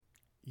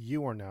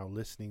You are now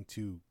listening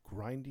to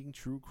Grinding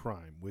True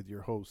Crime with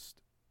your hosts,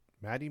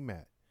 Maddie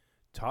Matt,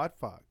 Todd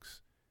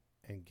Fox,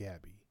 and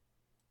Gabby.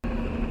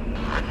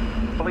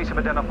 Police have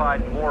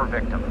identified more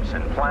victims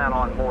and plan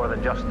on more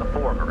than just the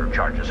 4 murder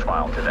charges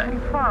filed today.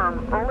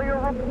 Confirm earlier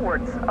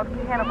reports of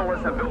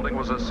cannibalism. The building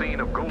was a scene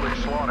of ghoulish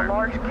slaughter. A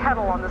large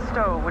kettle on the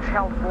stove which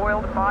held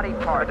boiled body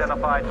parts.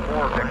 Identified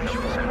more victims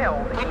and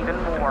killed even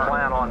more.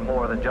 Plan on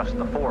more than just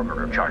the 4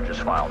 murder charges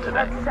filed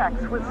today. Had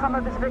sex with some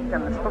of his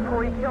victims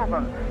before he killed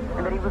them,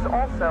 and that he was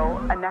also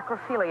a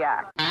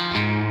necrophiliac.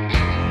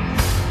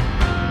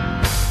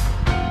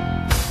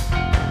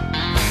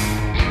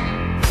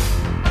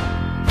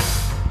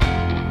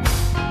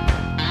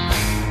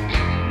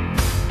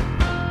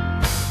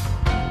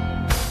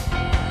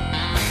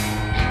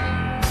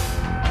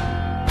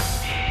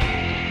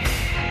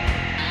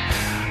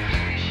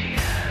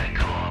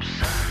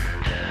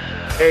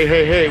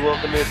 Hey,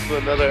 welcome into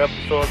another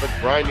episode of the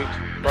Grinding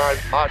True Crime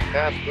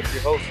podcast with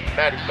your host,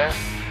 Maddie Matt,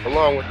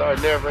 along with our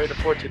narrator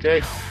for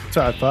today,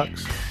 Todd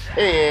Fox.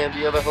 And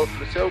the other host of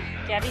the show,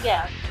 Gabby.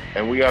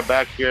 And we are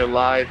back here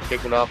live,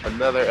 kicking off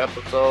another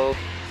episode.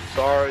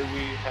 Sorry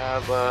we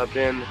have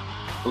been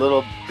a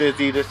little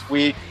busy this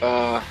week.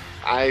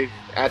 I've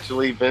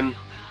actually been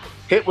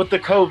hit with the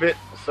COVID,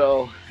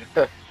 so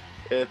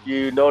if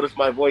you notice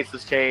my voice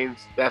has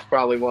changed, that's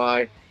probably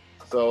why.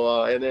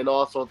 So, and then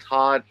also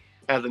Todd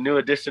has a new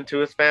addition to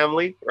his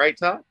family, right,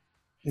 Todd?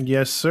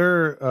 Yes,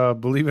 sir.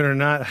 Believe it or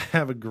not, I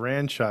have a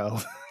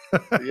grandchild.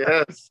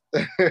 Yes.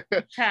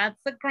 Todd's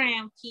a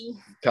grandpa.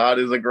 Todd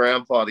is a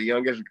grandpa, the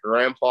youngest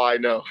grandpa I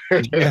know.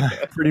 Yeah,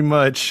 pretty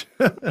much.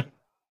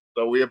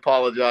 So we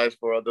apologize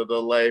for the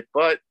delay,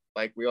 but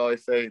like we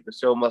always say, the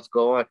show must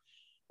go on.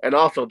 And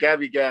also,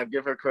 Gabby Gab,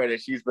 give her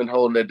credit. She's been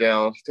holding it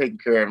down, taking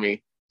care of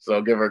me.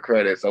 So give her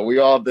credit. So we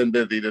all been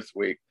busy this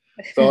week.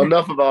 So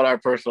enough about our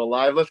personal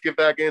life. Let's get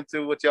back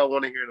into what y'all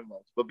want to hear the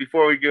most. But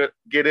before we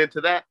get into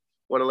that, I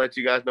want to let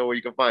you guys know where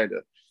you can find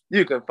us.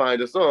 You can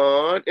find us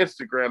on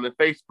Instagram and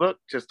Facebook.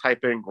 Just type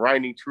in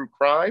Grinding True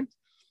Crime.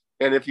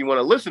 And if you want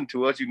to listen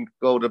to us, you can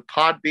go to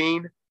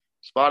Podbean,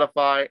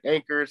 Spotify,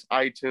 Anchors,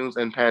 iTunes,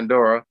 and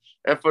Pandora.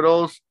 And for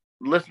those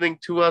listening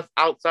to us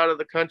outside of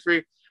the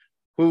country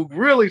who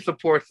really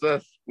supports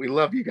us, we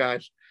love you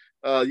guys.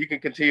 You can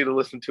continue to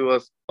listen to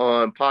us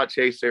on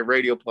Podchaser,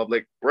 Radio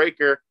Public,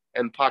 Breaker,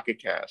 and Pocket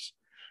Cast.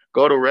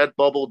 Go to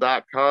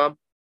redbubble.com,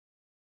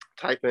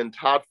 type in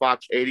Todd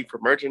Fox 80 for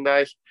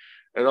merchandise,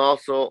 and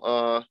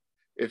also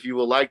if you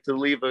would like to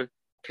leave a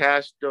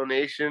cash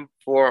donation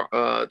for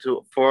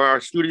our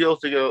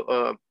studios to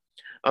go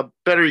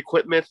better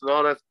equipment and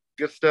all that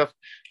good stuff,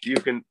 you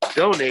can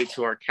donate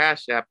to our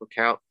Cash App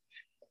account,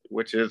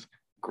 which is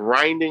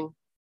Grinding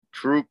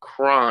True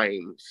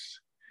Crimes.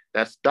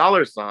 That's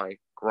 $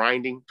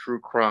 Grinding True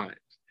Crimes.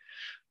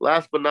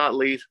 Last but not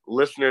least,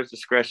 listeners'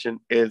 discretion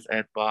is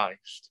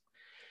advised.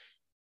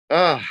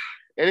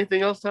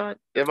 Anything else, Todd?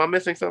 Am I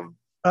missing something?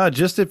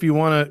 Just if you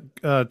want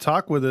to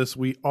talk with us,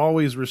 we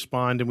always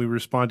respond, and we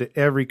respond to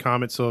every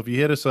comment. So if you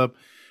hit us up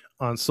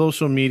on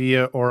social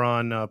media or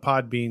on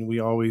Podbean, we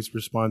always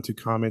respond to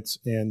comments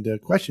and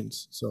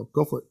questions. So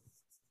go for it.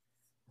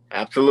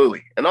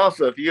 Absolutely. And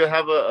also, if you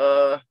have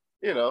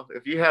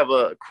if you have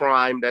a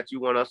crime that you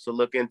want us to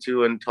look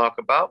into and talk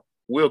about,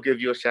 we'll give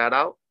you a shout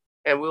out.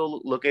 And we'll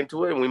look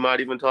into it, and we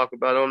might even talk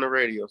about it on the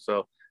radio.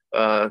 So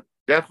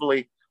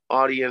definitely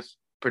audience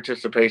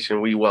participation.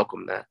 We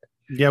welcome that.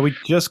 Yeah, we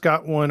just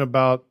got one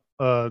about,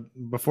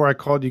 before I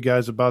called you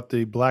guys about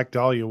the Black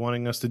Dahlia,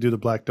 wanting us to do the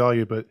Black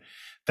Dahlia. But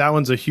that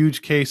one's a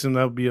huge case, and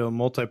that'll be a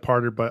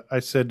multi-parter. But I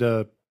said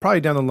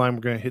probably down the line we're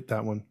going to hit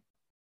that one.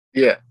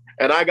 Yeah,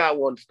 and I got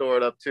one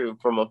stored up, too,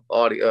 from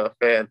a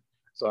fan.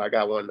 So I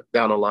got one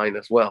down the line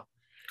as well.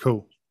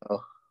 Cool.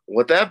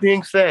 With that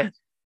being said,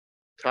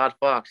 Todd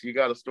Fox, you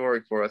got a story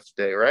for us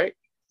today, right?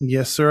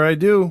 Yes, sir, I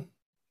do.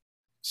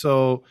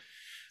 So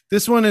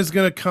this one is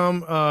going to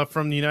come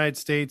from the United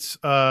States.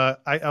 I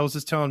was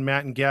just telling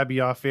Matt and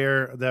Gabby off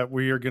air that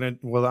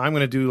I'm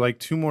going to do like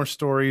 2 more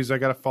stories. I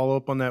got to follow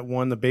up on that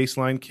one, the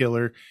baseline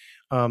killer,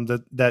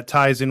 that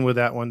ties in with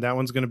that one. That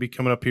one's going to be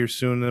coming up here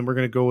soon. And then we're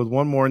going to go with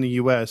one more in the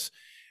U.S.,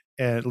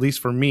 and at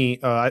least for me.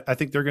 I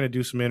think they're going to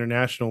do some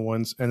international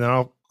ones, and then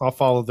I'll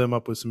follow them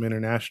up with some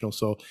international.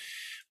 So,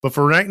 but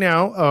for right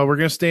now, we're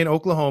going to stay in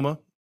Oklahoma,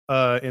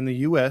 in the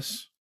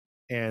U.S.,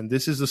 and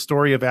this is the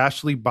story of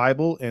Ashley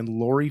Bible and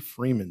Laurie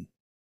Freeman.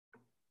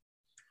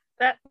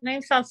 That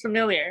name sounds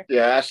familiar.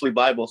 Yeah, Ashley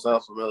Bible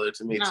sounds familiar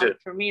to me, too.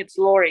 For me, it's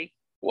Laurie.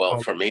 Well,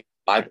 for me,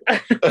 Bible.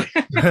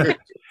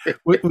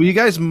 Well, you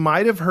guys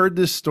might have heard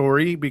this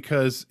story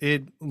because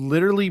it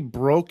literally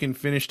broke and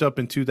finished up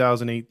in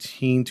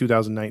 2018,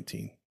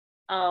 2019.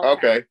 Oh,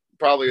 okay. That's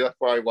probably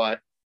why.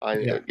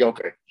 Okay,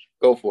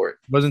 go for it.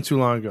 Wasn't too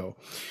long ago.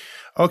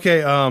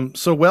 Okay,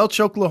 so Welch,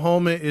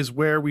 Oklahoma is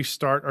where we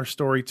start our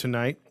story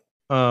tonight.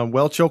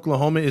 Welch,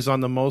 Oklahoma is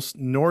on the most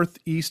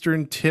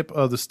northeastern tip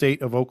of the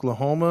state of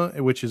Oklahoma,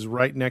 which is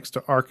right next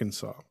to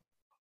Arkansas.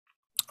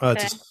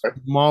 It's a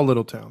small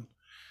little town.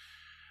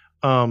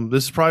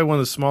 This is probably one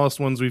of the smallest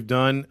ones we've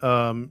done.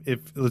 If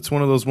it's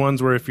one of those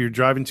ones where if you're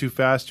driving too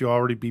fast, you'll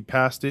already be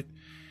past it.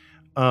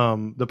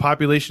 The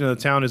population of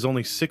the town is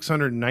only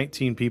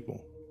 619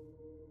 people.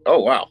 Oh,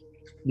 wow.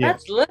 Yeah.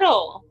 That's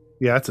little.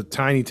 Yeah, it's a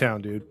tiny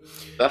town, dude.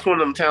 That's one of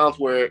them towns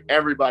where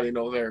everybody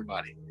knows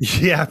everybody.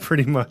 Yeah,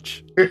 pretty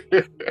much.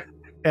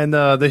 And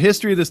the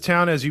history of this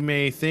town, as you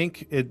may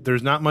think,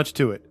 there's not much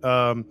to it.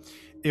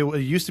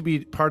 It used to be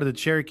part of the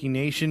Cherokee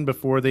Nation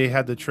before they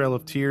had the Trail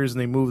of Tears and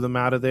they moved them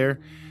out of there.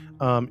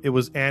 It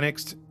was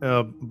annexed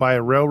by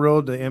a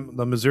railroad,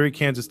 the Missouri,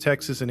 Kansas,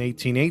 Texas in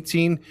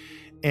 1818.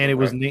 And it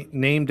was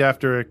named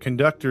after a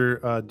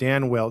conductor,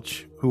 Dan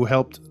Welch, who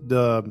helped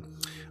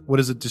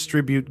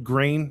distribute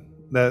grain.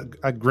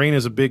 That grain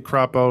is a big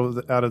crop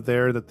out of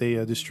there that they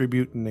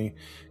distribute, and they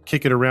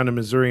kick it around in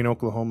Missouri and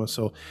Oklahoma.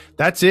 So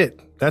that's it.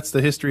 That's the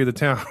history of the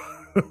town.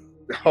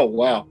 Oh,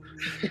 wow.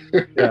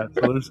 Yeah.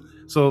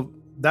 So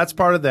that's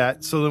part of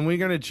that. So then we're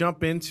going to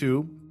jump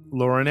into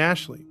Laura and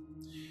Ashley.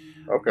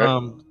 Okay.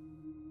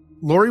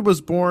 Laurie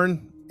was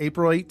born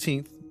April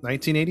 18th,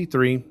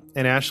 1983,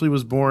 and Ashley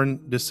was born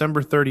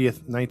December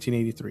 30th,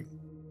 1983.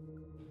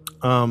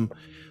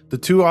 The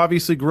two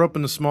obviously grew up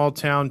in a small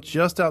town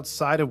just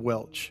outside of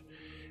Welch,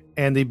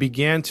 and they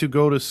began to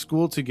go to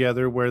school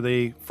together where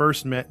they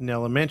first met in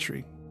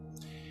elementary.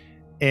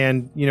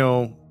 And, you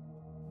know,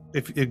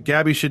 if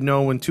Gabby should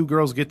know, when two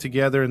girls get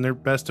together and they're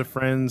best of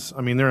friends,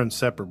 I mean, they're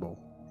inseparable.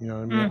 You know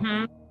what I mean?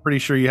 Mm-hmm. Pretty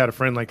sure you had a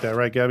friend like that,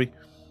 right, Gabby?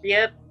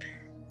 Yep.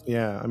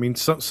 Yeah. I mean,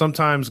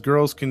 sometimes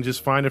girls can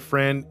just find a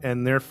friend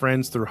and they're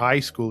friends through high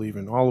school,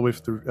 even all the way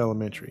through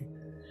elementary.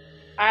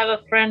 I have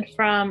a friend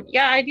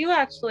I do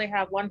actually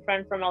have one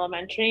friend from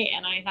elementary,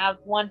 and I have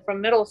one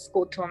from middle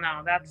school till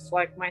now. That's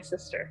like my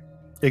sister.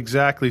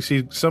 Exactly.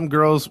 See, some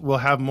girls will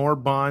have more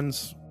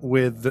bonds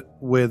with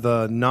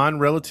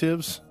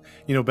non-relatives,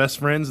 you know, best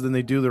friends, than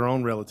they do their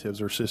own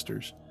relatives or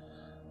sisters.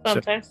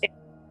 Sometimes.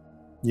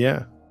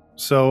 Yeah.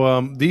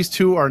 So these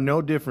two are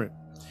no different.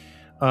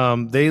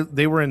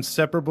 They were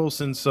inseparable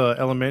since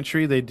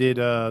elementary. They did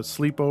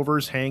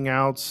sleepovers,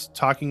 hangouts,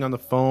 talking on the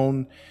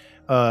phone,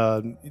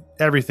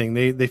 everything.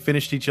 They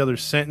finished each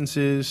other's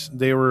sentences.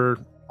 They were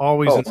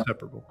always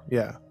inseparable.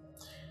 Yeah.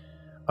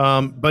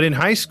 But in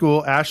high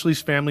school,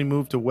 Ashley's family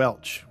moved to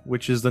Welch,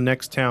 which is the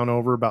next town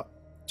over, about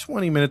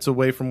 20 minutes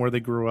away from where they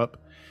grew up.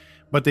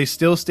 But they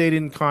still stayed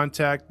in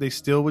contact. They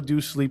still would do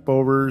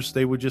sleepovers.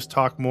 They would just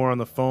talk more on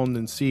the phone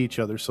than see each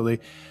other. So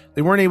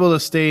they weren't able to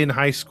stay in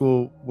high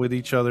school with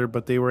each other,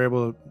 but they were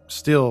able to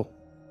still,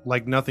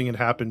 like nothing had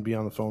happened, be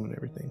on the phone and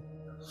everything.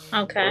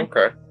 Okay.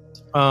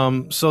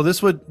 So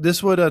this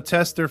would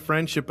test their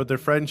friendship, but their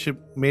friendship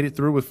made it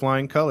through with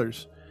flying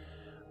colors.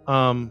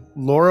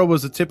 Laura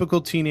was a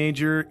typical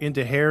teenager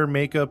into hair,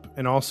 makeup,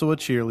 and also a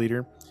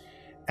cheerleader.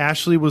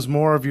 Ashley was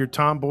more of your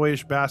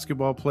tomboyish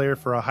basketball player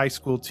for a high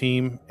school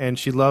team, and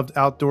she loved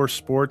outdoor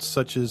sports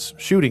such as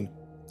shooting.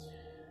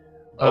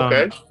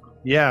 Okay.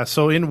 Yeah,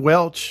 so in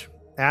Welch,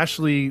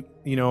 Ashley,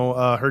 you know,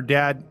 her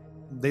dad,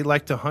 they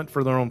like to hunt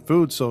for their own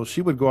food, so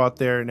she would go out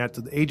there and at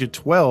the age of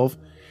 12,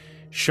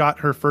 shot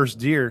her first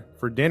deer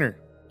for dinner.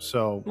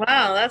 So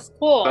wow, that's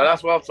cool.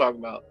 That's what I'm talking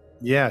about.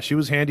 Yeah, she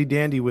was handy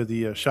dandy with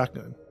the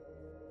shotgun.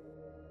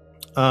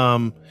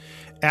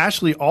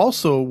 Ashley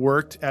also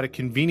worked at a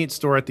convenience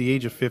store at the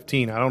age of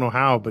 15. I don't know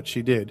how, but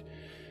she did.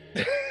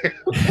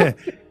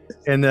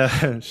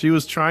 And she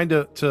was trying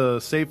to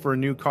save for a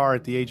new car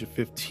at the age of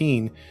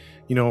 15,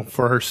 you know,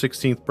 for her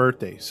 16th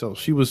birthday. So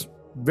she was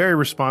very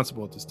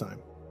responsible at this time.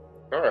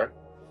 All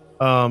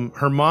right.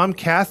 Her mom,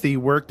 Kathy,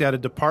 worked at a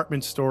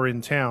department store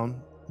in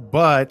town,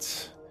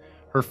 but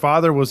her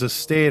father was a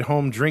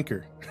stay-at-home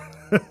drinker.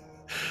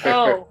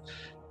 Oh.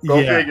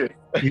 Go figure.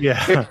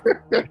 Yeah.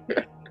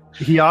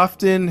 He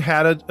often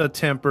had a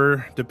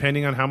temper,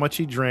 depending on how much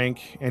he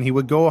drank, and he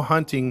would go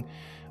hunting,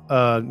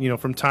 you know,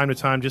 from time to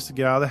time just to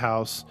get out of the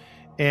house.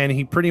 And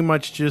he pretty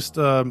much just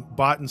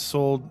bought and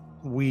sold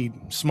weed,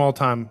 small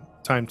time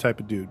type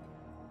of dude.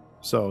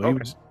 So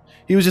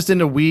he was just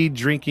into weed,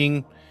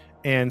 drinking,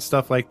 and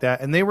stuff like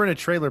that. And they were in a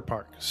trailer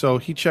park, so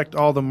he checked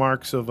all the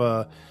marks of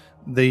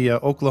the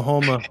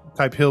Oklahoma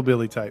type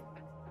hillbilly type.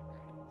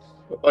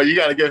 Oh, you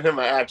got to give him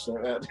an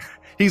accent, man.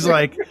 He's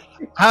like,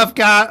 I've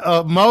got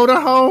a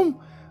motorhome.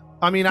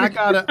 I mean, I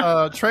got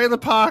a trailer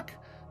park.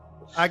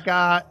 I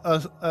got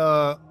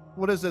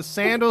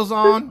sandals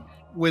on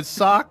with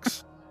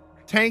socks,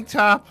 tank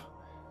top,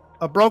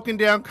 a broken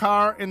down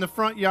car in the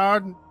front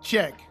yard.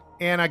 Check.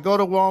 And I go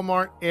to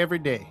Walmart every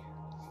day.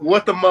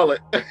 With the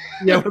mullet.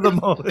 Yeah, with a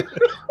mullet.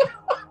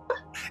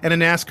 And a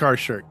NASCAR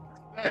shirt.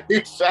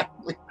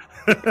 Exactly.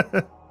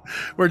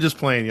 We're just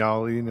playing,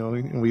 y'all. You know,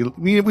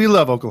 we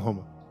love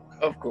Oklahoma.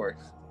 Of course.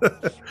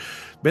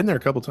 Been there a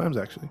couple times,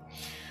 actually.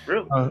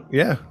 Really?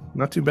 Yeah,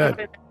 not too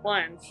bad.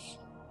 Once.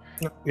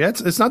 Yeah,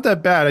 it's not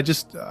that bad.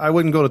 I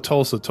wouldn't go to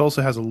Tulsa.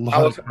 Tulsa has a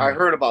lot. I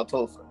heard about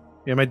Tulsa.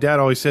 Yeah, my dad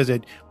always says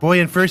that. Boy,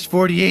 in first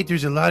 48,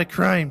 there's a lot of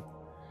crime.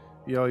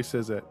 He always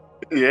says that.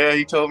 Yeah,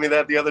 he told me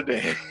that the other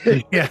day.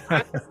 Yeah,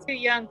 I was too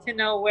young to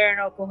know where in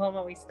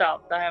Oklahoma we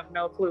stopped. I have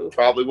no clue.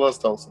 Probably was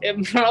Tulsa.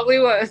 It probably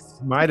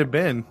was. might have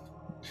been.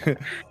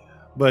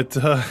 but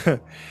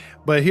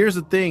but here's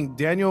the thing: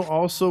 Daniel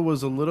also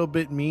was a little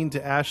bit mean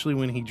to Ashley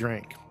when he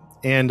drank,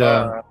 and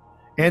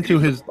to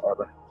his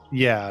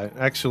yeah,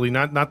 actually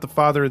not the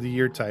father of the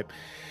year type.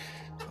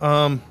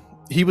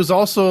 He was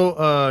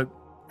also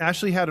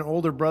Ashley had an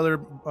older brother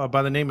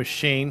by the name of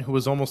Shane who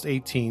was almost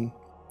 18,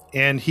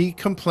 and he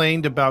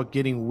complained about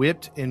getting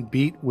whipped and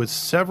beat with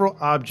several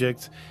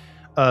objects.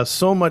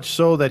 So much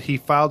so that he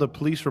filed a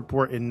police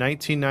report in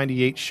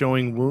 1998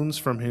 showing wounds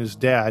from his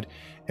dad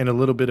and a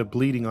little bit of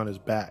bleeding on his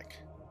back.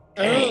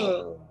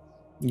 Oh.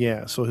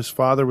 Yeah, so his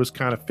father was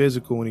kind of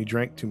physical when he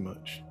drank too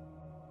much.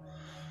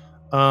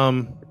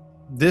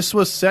 This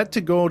was set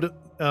to go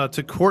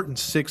to court in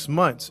 6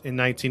 months in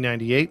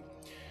 1998,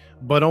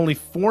 but only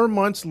 4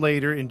 months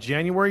later, in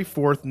January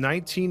 4th,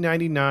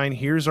 1999,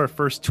 here's our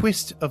first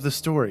twist of the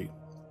story.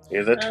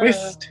 Here's a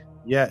twist.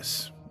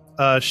 Yes.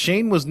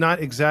 Shane was not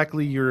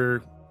exactly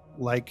your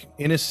like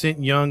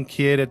innocent young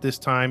kid at this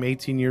time,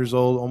 18 years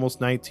old,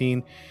 almost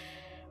 19.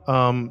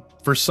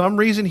 For some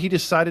reason, he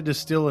decided to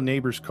steal a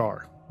neighbor's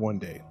car one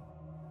day.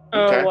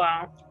 Oh, Okay.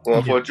 wow.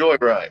 Going for a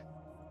joyride.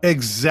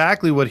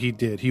 Exactly what he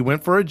did. He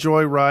went for a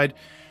joyride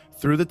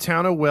through the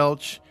town of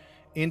Welch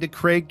into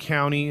Craig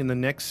County in the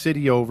next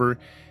city over,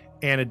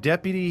 and a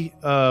deputy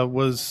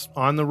was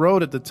on the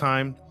road at the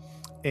time,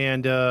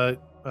 and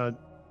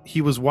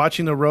he was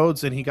watching the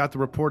roads, and he got the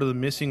report of the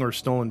missing or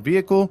stolen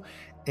vehicle,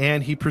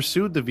 and he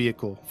pursued the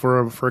vehicle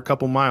for a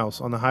couple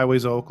miles on the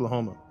highways of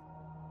Oklahoma.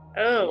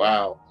 Oh.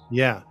 Wow.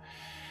 Yeah.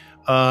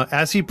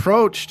 As he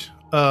approached,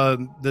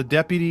 the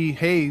deputy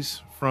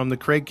Hayes from the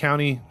Craig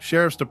County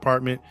Sheriff's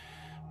Department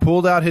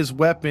pulled out his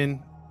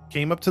weapon,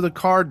 came up to the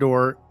car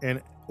door,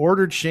 and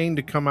ordered Shane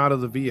to come out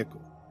of the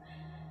vehicle.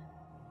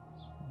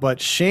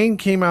 But Shane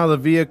came out of the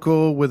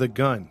vehicle with a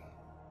gun.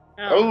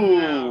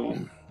 Oh.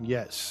 Oh.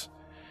 Yes.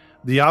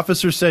 The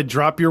officer said,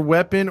 "Drop your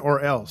weapon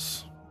or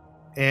else."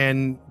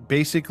 And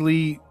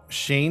basically,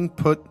 Shane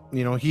put,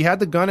 he had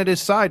the gun at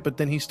his side, but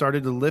then he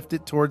started to lift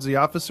it towards the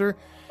officer.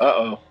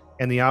 Uh-oh.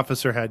 And the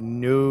officer had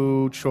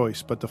no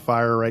choice but to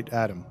fire right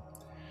at him.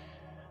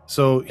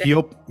 So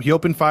he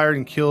opened fire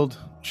and killed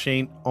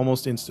Shane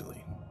almost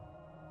instantly.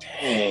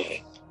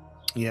 Dang.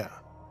 Yeah.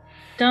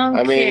 Dumb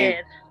I mean,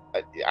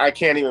 kid. I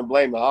can't even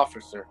blame the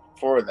officer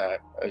for that.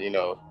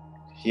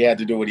 He had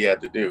to do what he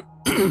had to do.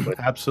 But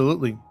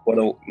Absolutely.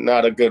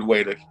 not a good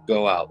way to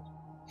go out.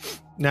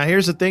 Now,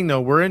 here's the thing,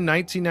 though. We're in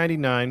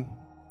 1999.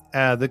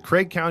 The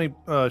Craig County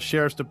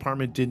Sheriff's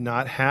Department did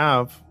not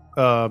have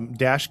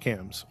dash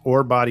cams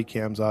or body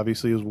cams.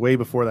 Obviously, it was way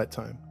before that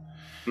time.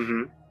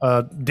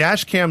 Mm-hmm.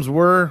 Dash cams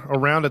were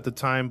around at the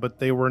time, but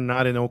they were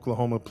not in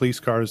Oklahoma police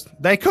cars.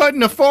 They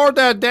couldn't afford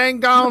that dang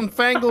gone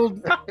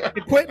fangled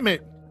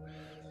equipment.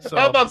 So,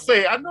 I was about to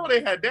say, I know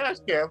they had dash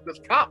cams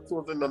because cops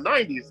was in the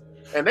 90s,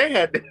 and they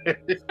had.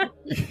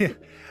 yeah,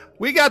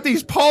 we got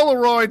these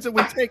Polaroids that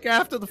we take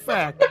after the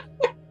fact.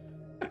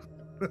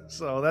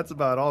 So that's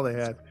about all they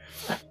had.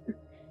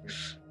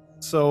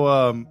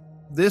 So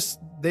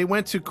they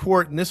went to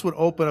court, and this would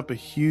open up a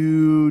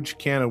huge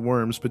can of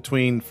worms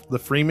between the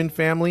Freeman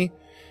family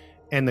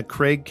and the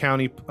Craig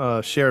County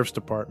Sheriff's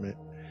Department.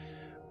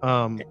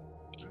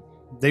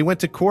 They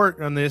went to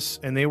court on this,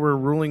 and they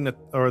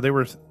were they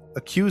were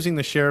accusing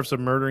the sheriffs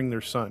of murdering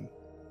their son.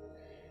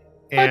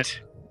 And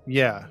What?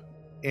 yeah,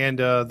 and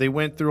they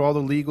went through all the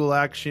legal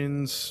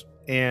actions,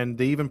 and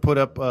they even put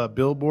up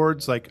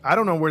billboards. Like, I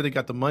don't know where they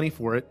got the money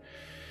for it,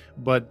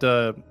 but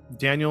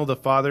Daniel, the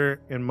father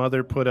and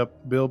mother, put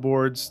up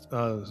billboards,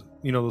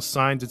 those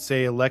signs that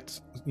say elect,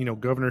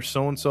 Governor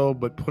so-and-so,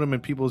 but put them in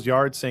people's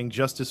yards saying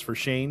justice for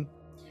Shane.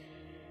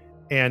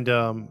 And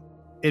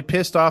it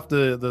pissed off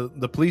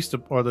the police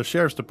or the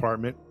sheriff's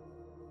department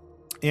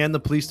and the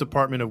police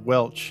department of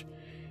Welch.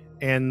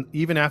 And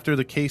even after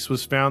the case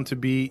was found to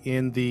be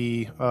in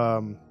the,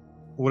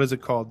 what is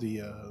it called?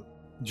 The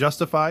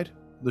justified,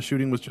 the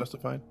shooting was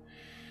justified.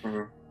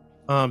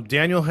 Mm-hmm.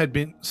 Daniel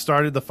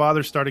the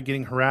father started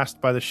getting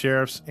harassed by the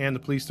sheriffs and the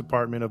police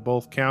department of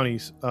both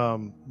counties.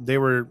 They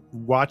were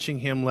watching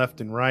him left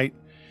and right.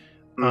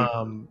 They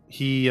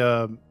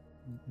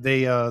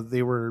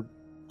were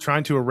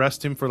trying to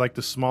arrest him for like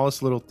the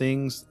smallest little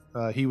things.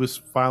 He was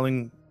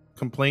filing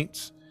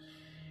complaints.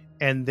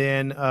 And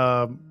then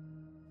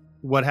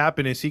what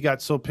happened is he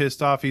got so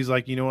pissed off. He's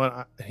like, you know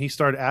what? He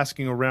started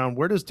asking around,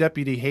 where does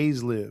Deputy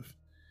Hayes live?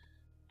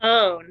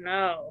 Oh,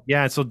 no.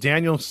 Yeah, and so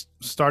Daniel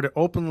started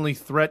openly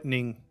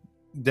threatening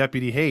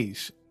Deputy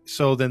Hayes.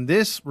 So then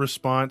this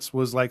response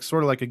was like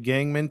sort of like a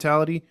gang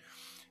mentality.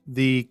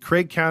 The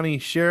Craig County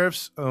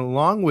sheriffs,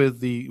 along with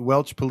the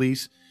Welch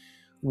police,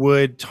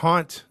 would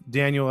taunt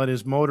Daniel at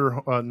his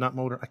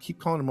I keep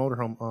calling it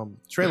motorhome,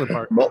 trailer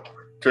park.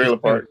 Trailer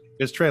park.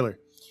 His trailer.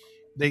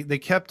 They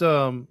kept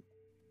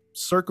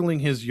circling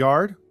his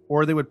yard,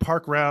 or they would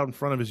park right out in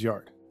front of his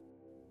yard.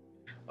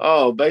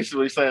 Oh,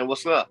 basically saying,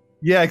 "What's up?"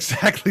 Yeah,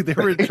 exactly. They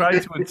were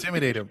trying to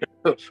intimidate him.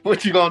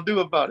 What you gonna do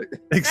about it?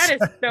 That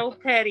is so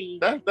petty.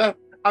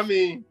 I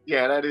mean,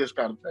 yeah, that is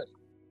kind of petty.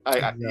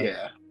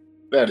 Yeah,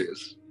 that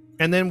is.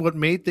 And then what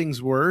made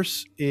things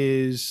worse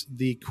is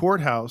the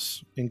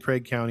courthouse in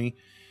Craig County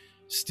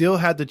still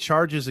had the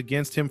charges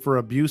against him for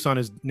abuse on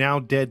his now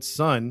dead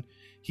son.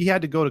 He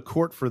had to go to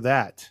court for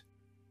that.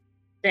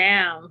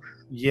 Damn.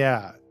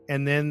 Yeah.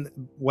 And then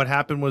what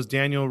happened was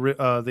Daniel,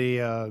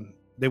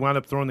 they wound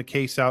up throwing the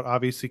case out,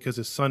 obviously, because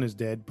his son is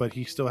dead, but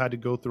he still had to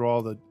go through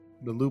all the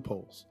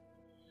loopholes.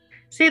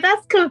 See,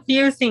 that's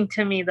confusing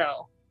to me,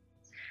 though.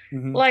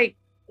 Mm-hmm. Like,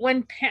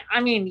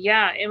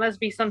 it must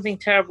be something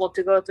terrible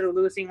to go through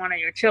losing one of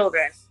your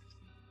children.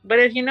 But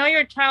if you know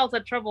your child's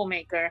a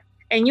troublemaker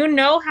and you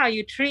know how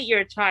you treat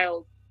your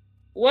child,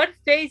 what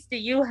face do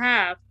you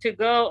have to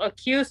go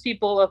accuse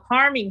people of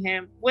harming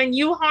him when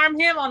you harm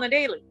him on the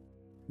daily?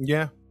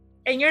 Yeah.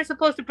 And you're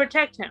supposed to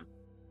protect him.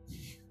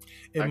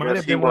 I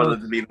guess he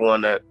wanted to be the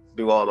one that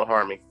do all the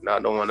harming,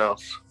 not no one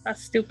else.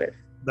 That's stupid.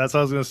 That's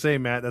what I was going to say,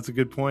 Matt. That's a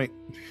good point.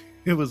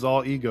 It was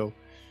all ego.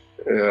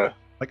 Yeah.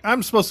 Like,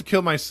 I'm supposed to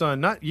kill my son,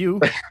 not you.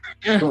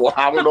 Well,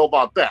 I don't know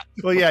about that.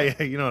 Well,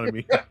 yeah, you know what I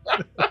mean.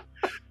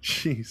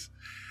 Jeez.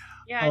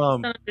 Yeah, I just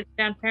don't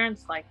understand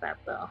parents like that,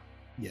 though.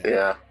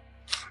 Yeah.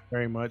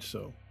 Very much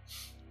so.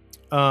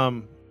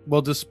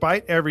 Well,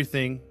 despite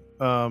everything,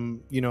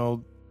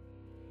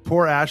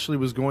 poor Ashley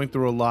was going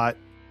through a lot,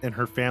 and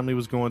her family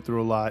was going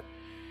through a lot.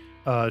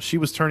 She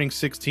was turning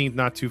 16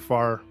 not too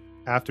far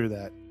after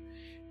that.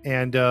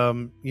 And,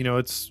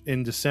 it's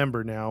in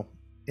December now.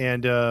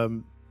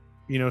 And,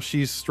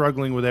 she's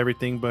struggling with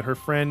everything. But her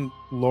friend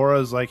Laura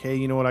is like, hey,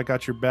 you know what? I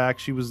got your back.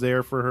 She was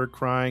there for her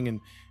crying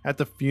and at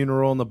the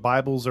funeral. And the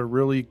Bibles are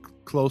really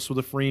close with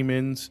the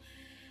Freemans.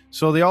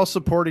 So they all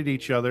supported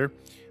each other.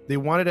 They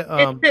wanted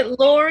to. Is it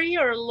Laurie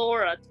or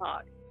Laura,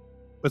 Todd?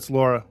 It's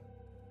Laura.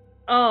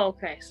 Oh,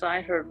 okay. So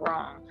I heard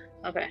wrong.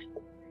 Okay.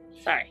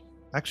 Sorry.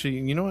 Actually,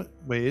 you know what?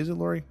 Wait, is it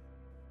Laurie?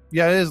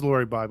 Yeah, it is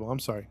Laurie Bible. I'm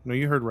sorry. No,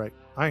 you heard right.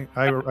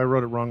 I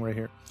wrote it wrong right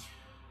here.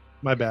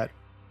 My bad.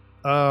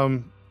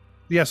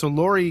 Yeah, so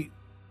Laurie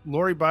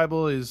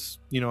Bible is,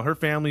 her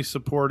family's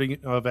supporting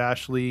of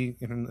Ashley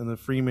and the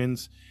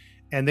Freemans,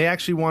 and they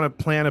actually want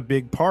to plan a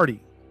big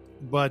party.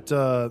 But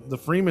the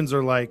Freemans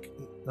are like,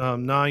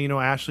 nah,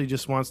 Ashley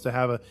just wants to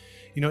have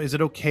is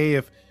it okay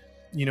if,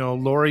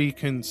 Laurie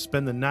can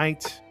spend the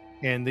night,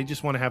 and they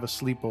just want to have a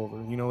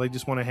sleepover. They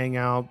just want to hang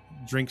out,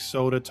 drink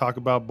soda, talk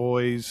about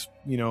boys,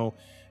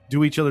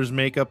 do each other's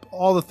makeup,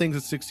 all the things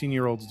that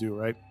 16-year-olds do,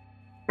 right?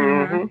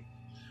 Mm-hmm.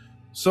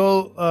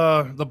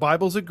 So the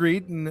Bibles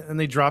agreed, and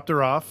they dropped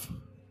her off.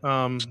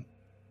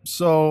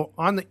 So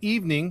on the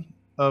evening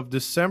of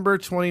December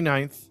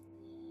 29th,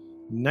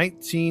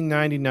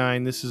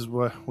 1999, this is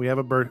what we have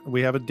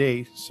a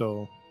day.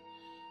 So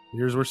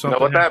here's where something. You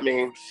know what that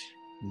means?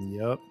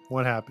 Yep.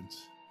 What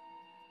happens?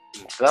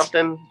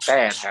 Something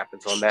bad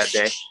happens on that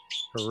day.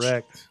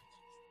 Correct.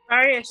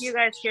 Sorry if you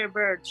guys hear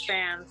birds,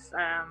 fans.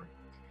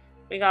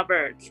 We got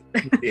birds.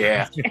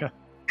 Yeah. Yeah.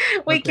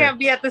 We can't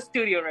be at the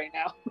studio right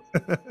now.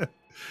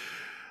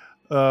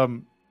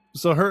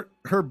 So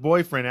her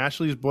boyfriend,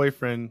 Ashley's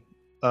boyfriend,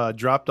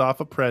 dropped off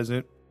a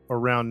present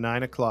around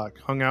 9:00,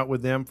 hung out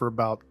with them for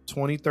about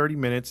 20-30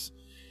 minutes.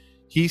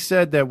 He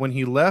said that when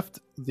he left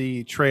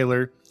the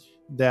trailer,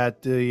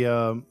 that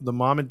the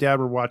mom and dad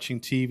were watching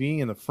TV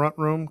in the front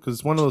room, because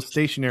it's one of those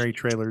stationary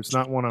trailers,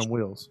 not one on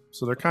wheels.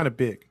 So they're kind of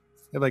big.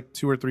 They have like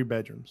 2 or 3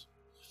 bedrooms.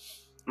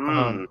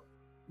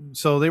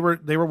 So they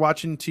were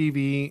watching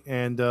TV,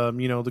 and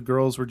the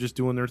girls were just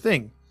doing their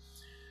thing.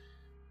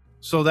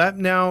 So that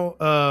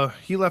now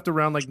he left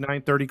around like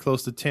 9:30,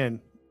 close to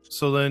 10.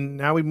 So then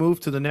now we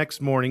move to the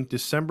next morning,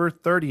 December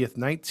 30th,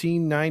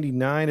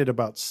 1999, at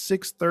about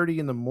 6:30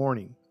 in the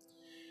morning.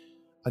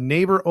 A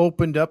neighbor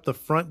opened up the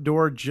front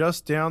door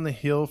just down the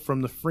hill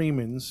from the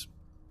Freemans,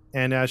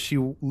 and as she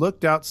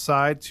looked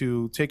outside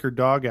to take her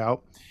dog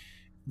out,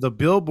 the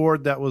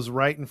billboard that was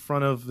right in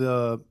front of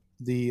the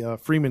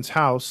Freeman's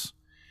house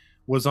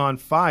was on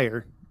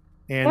fire,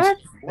 and What?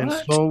 and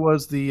so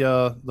was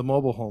the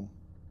mobile home.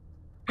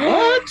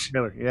 What?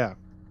 Miller, yeah.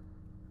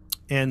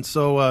 And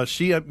so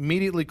she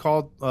immediately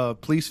called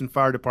police and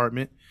fire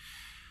department.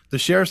 The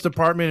sheriff's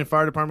department and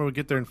fire department would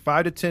get there in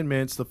 5 to 10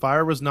 minutes. The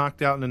fire was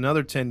knocked out in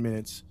another 10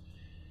 minutes.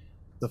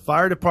 The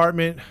fire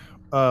department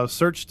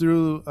searched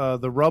through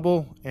the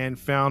rubble and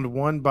found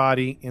one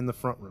body in the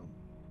front room.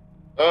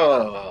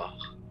 Oh.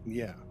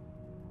 Yeah.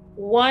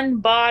 One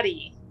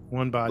body.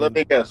 One body. Let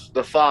me guess.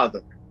 The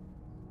father.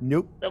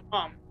 Nope. The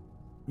mom.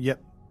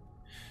 Yep.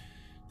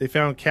 They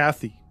found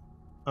Kathy.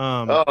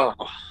 Oh.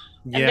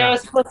 And there Yeah.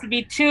 was supposed to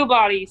be 2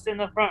 bodies in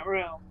the front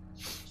room.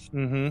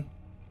 Mm-hmm.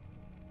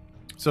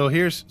 So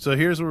here's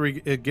where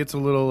it gets a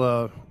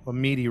little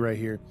meaty right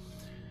here.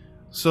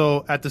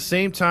 So at the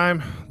same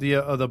time,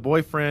 the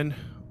boyfriend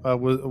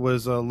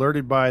was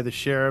alerted by the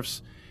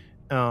sheriffs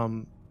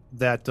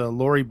that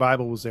Laurie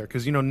Bible was there,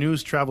 because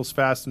news travels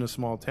fast in a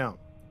small town.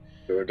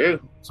 Sure do.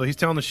 So he's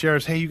telling the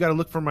sheriffs, "Hey, you got to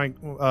look for my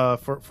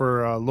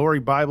for Laurie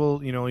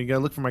Bible. You got to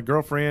look for my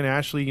girlfriend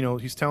Ashley."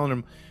 He's telling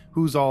them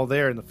who's all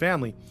there in the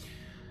family.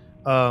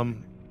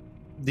 Um,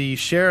 the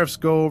sheriffs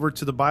go over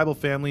to the Bible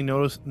family,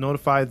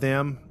 notify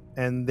them,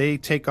 and they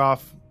take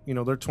off.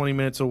 They're 20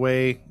 minutes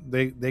away.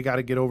 They got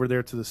to get over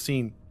there to the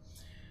scene.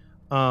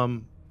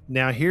 Now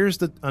here's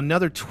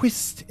another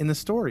twist in the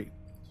story.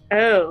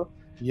 Oh.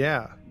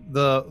 Yeah.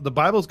 The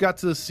Bibles got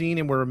to the scene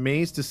and were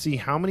amazed to see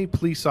how many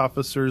police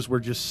officers were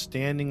just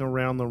standing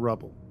around the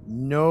rubble.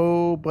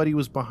 Nobody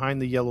was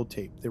behind the yellow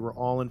tape. They were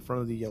all in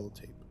front of the yellow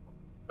tape.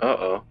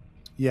 Uh-oh.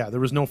 Yeah, there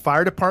was no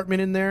fire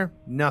department in there.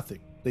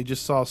 Nothing. They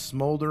just saw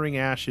smoldering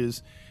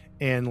ashes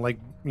and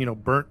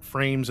burnt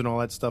frames and all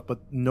that stuff, but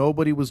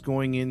nobody was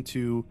going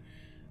into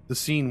the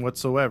scene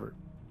whatsoever.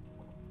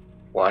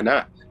 Why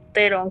not?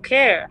 They don't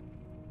care.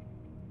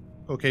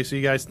 Okay, so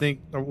you guys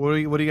think, or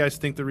what do you guys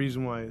think the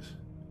reason why is?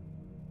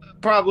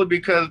 Probably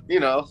because,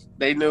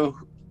 they knew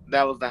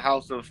that was the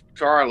house of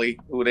Charlie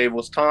who they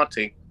was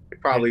taunting.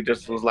 It probably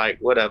just was like,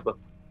 whatever,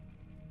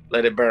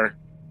 let it burn.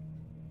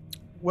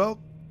 Well,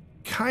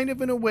 kind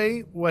of in a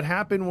way. What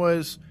happened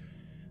was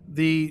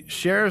the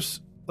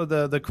sheriffs,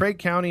 the Craig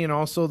County and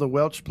also the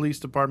Welch Police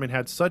Department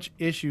had such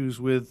issues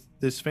with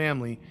this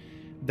family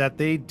that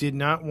they did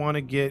not want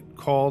to get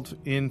called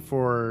in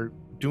for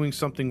doing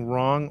something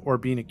wrong or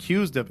being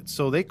accused of it.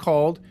 So they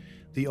called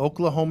the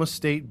Oklahoma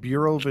State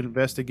Bureau of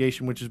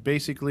Investigation, which is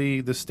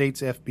basically the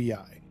state's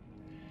FBI.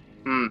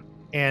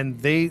 And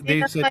they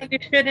said, like, you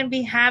shouldn't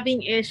be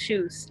having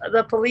issues.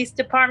 The police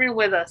department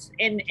with us,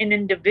 an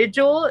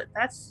individual,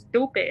 that's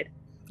stupid.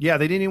 Yeah,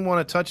 they didn't even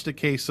want to touch the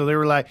case. So they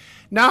were like,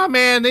 nah,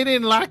 man, they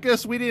didn't like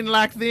us. We didn't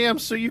like them.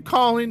 So you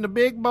call in the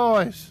big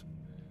boys.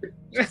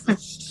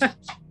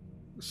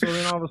 So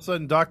then all of a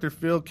sudden, Dr.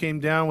 Phil came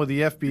down with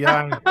the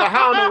FBI.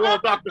 How in the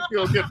world Dr.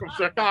 Phil get from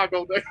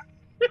Chicago there?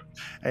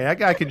 Hey, that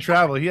guy can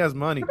travel. He has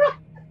money.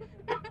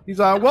 He's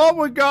like, what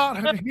we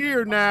got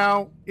here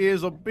now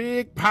is a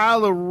big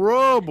pile of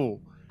rubble.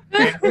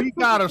 And we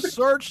got to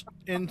search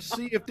and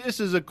see if this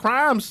is a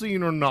crime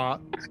scene or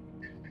not.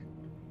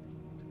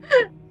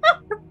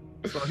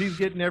 So he's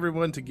getting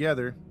everyone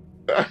together.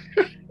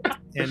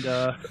 And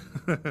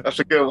that's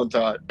a good one,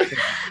 Todd.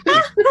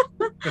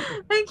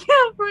 I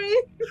can't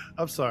breathe.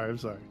 I'm sorry.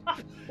 So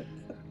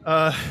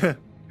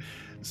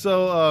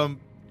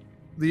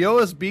the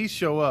OSB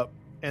show up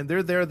and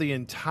they're there the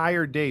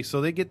entire day. So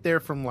they get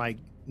there from like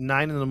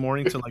 9 in the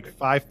morning to like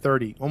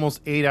 5:30, almost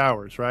 8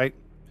 hours, right?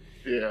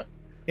 Yeah.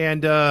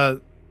 And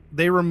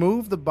they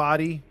remove the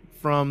body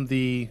from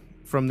the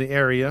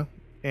area,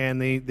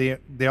 and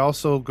they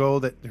also go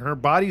that her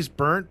body's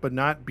burnt, but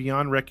not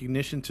beyond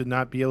recognition to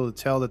not be able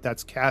to tell that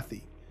that's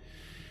Kathy.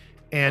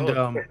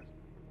 And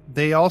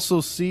they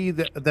also see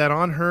that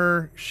on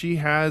her she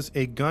has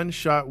a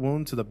gunshot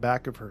wound to the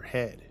back of her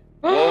head.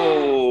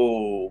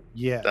 Whoa!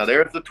 Yeah. Now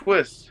there's the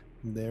twist.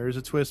 There's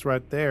a twist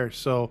right there.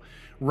 So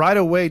right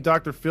away,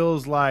 Dr. Phil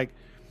is like,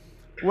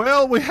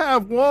 well, we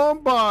have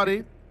one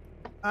body,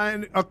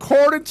 and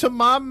according to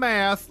my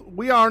math,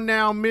 we are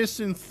now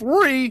missing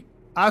 3.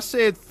 I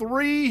said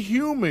 3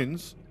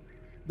 humans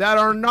that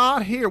are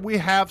not here. We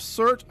have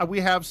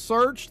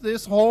searched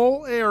this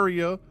whole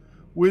area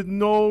with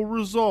no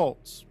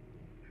results.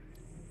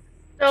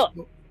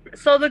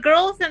 So the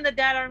girls and the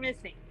dad are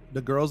missing.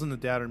 The girls and the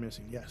dad are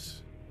missing,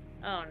 yes.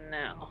 Oh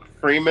no.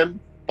 Freeman,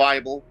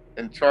 Bible,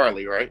 and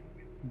Charlie, right?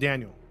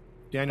 Daniel.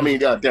 Daniel.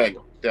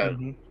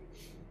 Mm-hmm.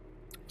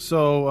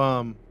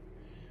 So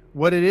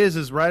what it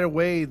is right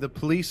away the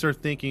police are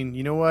thinking,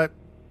 you know what?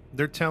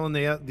 They're telling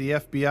the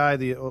FBI,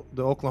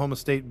 the Oklahoma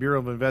State Bureau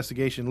of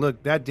Investigation,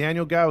 look, that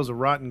Daniel guy was a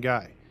rotten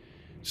guy.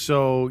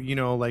 So,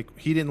 like,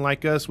 he didn't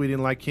like us, we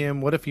didn't like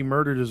him. What if he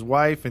murdered his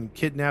wife and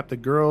kidnapped the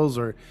girls?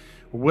 Or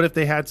what if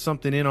they had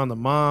something in on the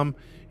mom?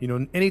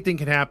 Anything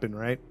can happen,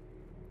 right?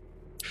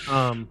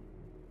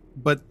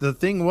 But the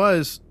thing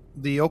was,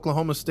 the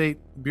Oklahoma State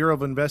Bureau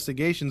of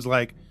Investigation's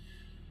like,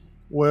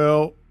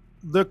 well,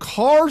 the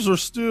cars are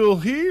still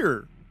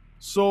here.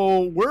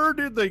 So where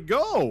did they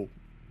go?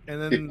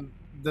 And then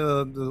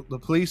the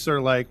police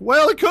are like,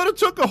 well, it could have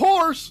took a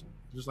horse.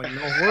 Just like, no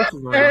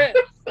horses around.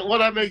 Well,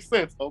 that makes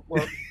sense. I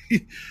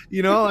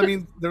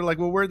mean, they're like,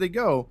 well, where'd they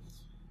go?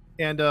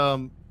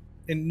 And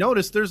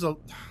notice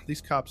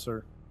these cops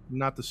are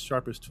not the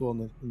sharpest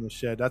tool in the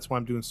shed. That's why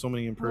I'm doing so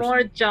many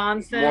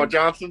impersonations. More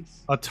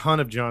Johnsons? A ton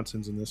of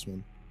Johnsons in this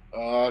one.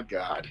 Oh,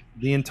 God.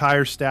 The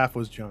entire staff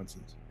was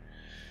Johnsons.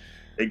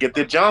 They get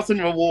the Johnson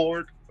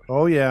reward.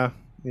 Oh, yeah.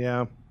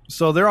 Yeah.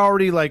 So they're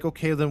already like,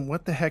 okay, then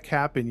what the heck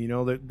happened?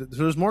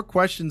 There's more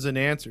questions than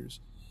answers.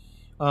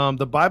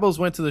 The Bibles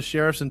went to the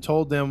sheriffs and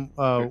told them,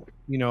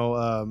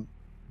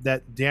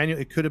 that Daniel,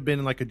 it could have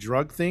been like a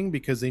drug thing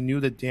because they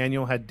knew that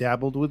Daniel had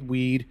dabbled with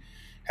weed,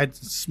 had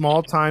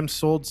small time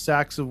sold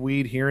sacks of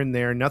weed here and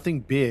there,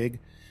 nothing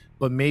big,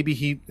 but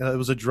maybe it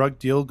was a drug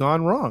deal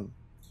gone wrong.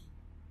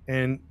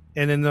 And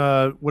then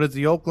what is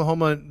the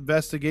Oklahoma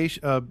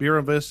Bureau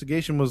of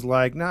Investigation was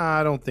like, nah,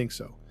 I don't think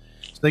so.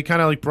 So they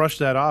kind of like brushed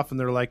that off, and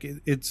they're like,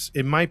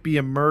 it might be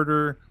a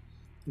murder,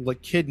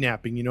 like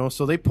kidnapping,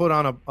 So they put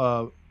on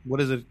a what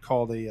is it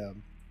called?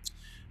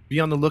 Be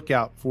on the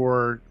lookout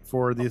for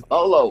the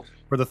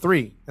for the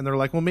three. And they're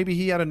like, well, maybe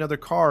he had another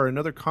car,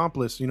 another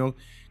accomplice,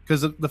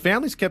 because the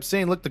families kept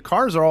saying, look, the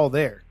cars are all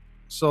there.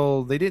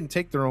 So they didn't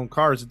take their own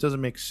cars. It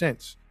doesn't make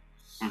sense.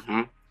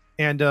 Mm-hmm.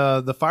 And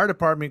the fire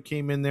department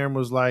came in there and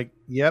was like,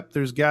 yep,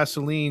 there's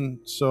gasoline.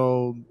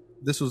 So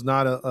this was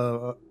not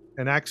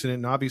an accident.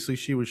 And obviously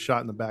she was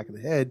shot in the back of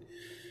the head.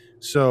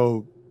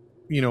 So,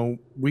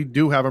 we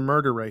do have a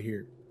murder right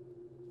here.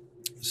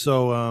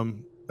 So,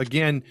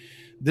 again,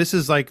 this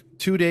is like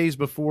 2 days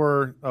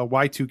before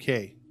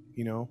Y2K,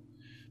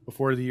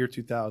 before the year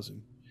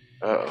 2000.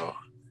 Uh-oh.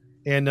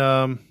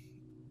 And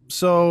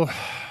so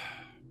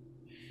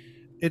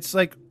it's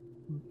like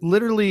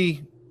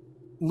literally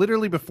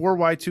before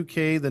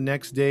Y2K, the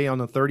next day on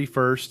the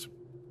 31st,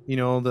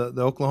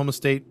 the Oklahoma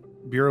State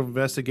Bureau of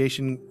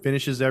Investigation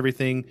finishes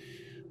everything.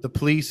 The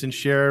police and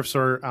sheriffs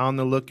are on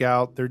the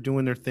lookout. They're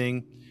doing their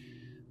thing.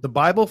 The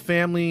Bible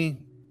family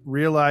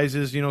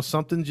realizes,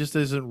 something just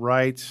isn't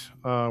right.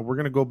 We're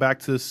going to go back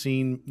to the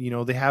scene.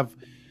 They have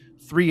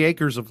 3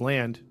 acres of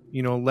land.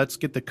 Let's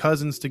get the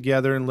cousins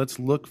together and let's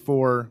look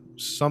for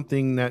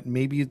something that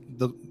maybe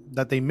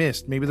that they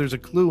missed. Maybe there's a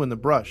clue in the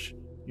brush.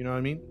 You know what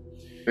I mean?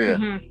 Yeah.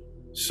 Mm-hmm.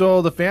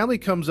 So the family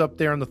comes up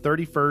there on the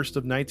 31st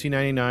of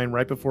 1999,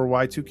 right before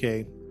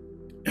Y2K.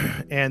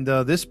 And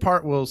this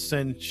part will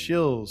send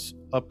chills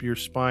up your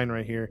spine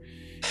right here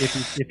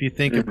if you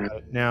think about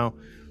it. Now,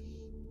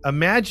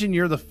 imagine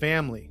you're the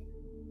family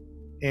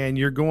and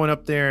you're going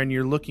up there and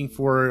you're looking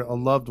for a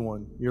loved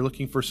one. You're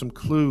looking for some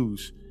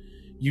clues.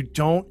 You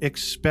don't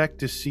expect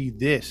to see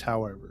this,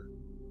 however.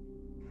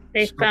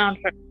 They found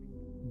her.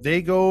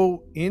 They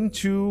go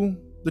into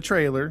the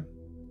trailer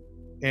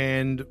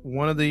and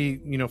one of the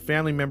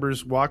family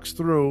members walks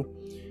through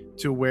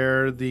to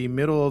where the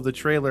middle of the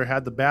trailer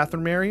had the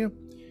bathroom area.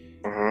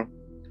 Mm-hmm.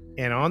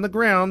 And on the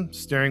ground,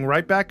 staring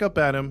right back up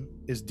at him,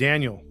 is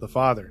Daniel, the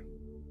father.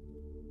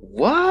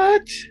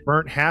 What?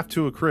 Burnt half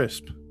to a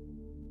crisp.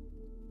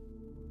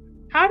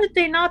 How did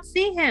they not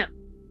see him?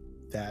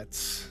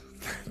 That's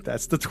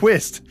the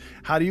twist.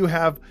 How do you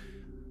have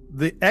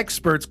the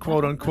experts,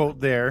 quote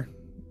unquote, there,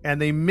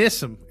 and they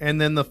miss him,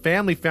 and then the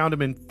family found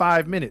him in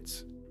 5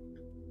 minutes?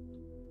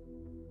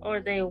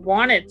 Or they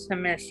wanted to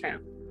miss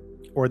him.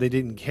 Or they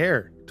didn't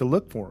care to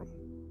look for him.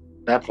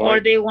 That point. Or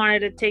they wanted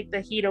to take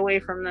the heat away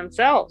from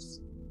themselves.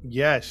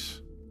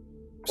 Yes.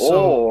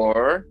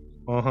 Or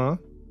Uh-huh.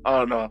 I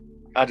don't know.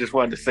 I just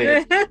wanted to say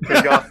it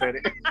because y'all said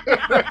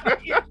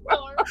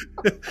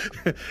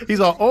it. He's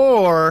all,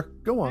 or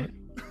go on.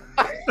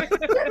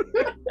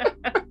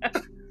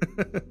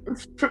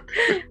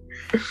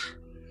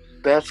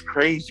 That's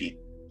crazy.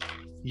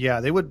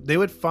 Yeah, they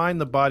would find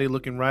the body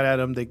looking right at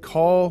him. They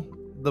call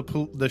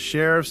the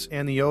sheriffs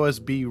and the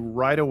OSB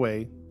right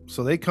away.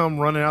 So they come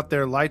running out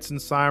there, lights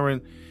and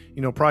siren,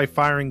 probably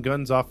firing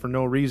guns off for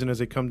no reason as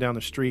they come down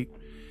the street.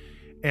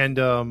 And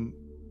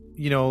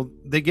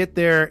they get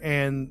there,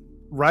 and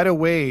right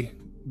away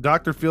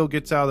Dr. Phil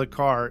gets out of the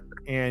car,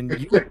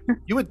 and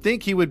you would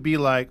think he would be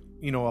like,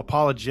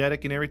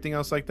 apologetic and everything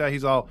else like that.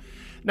 He's all,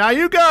 now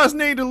you guys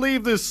need to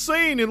leave this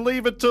scene and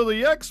leave it to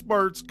the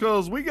experts,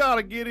 because we got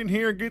to get in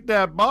here and get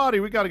that body.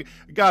 We got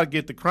to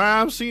get the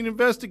crime scene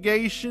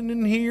investigation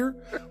in here.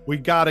 We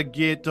got to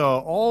get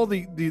all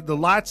the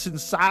lights and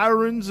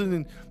sirens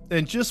and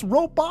just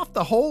rope off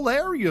the whole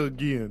area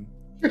again.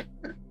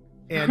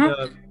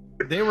 And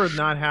they were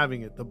not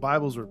having it. The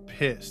Bibles were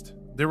pissed.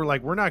 They were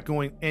like, we're not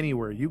going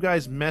anywhere. You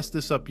guys messed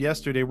this up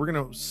yesterday. We're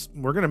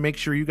gonna make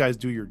sure you guys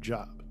do your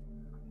job.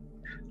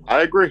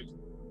 I agree.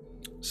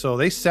 So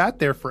they sat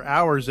there for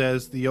hours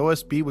as the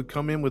OSB would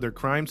come in with their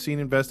crime scene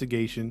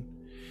investigation,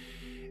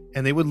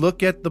 and they would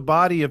look at the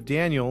body of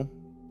Daniel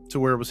to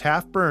where it was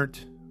half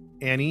burnt,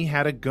 and he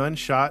had a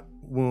gunshot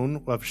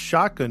wound of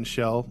shotgun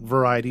shell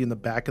variety in the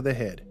back of the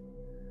head.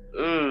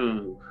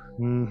 Ooh.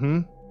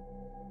 Mm-hmm.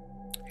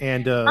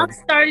 And I'm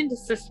starting to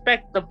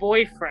suspect the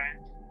boyfriend.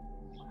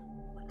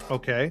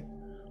 okay.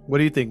 What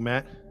do you think,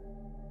 Matt?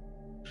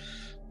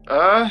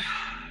 I'm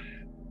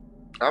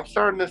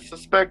starting to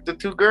suspect the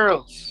 2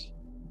 girls.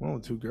 Oh,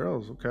 2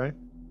 girls. Okay.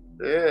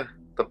 Yeah,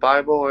 the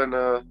Bible and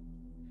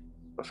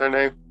what's her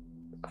name?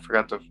 I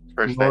forgot the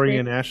first Laurie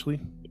name. and Ashley.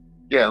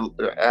 Yeah,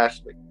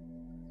 Ashley.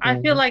 I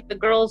feel like the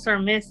girls are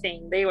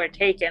missing. They were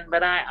taken,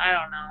 but I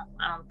don't know.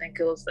 I don't think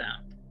it was them.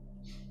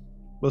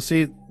 Well,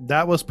 see,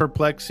 that was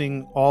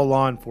perplexing all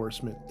law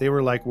enforcement. They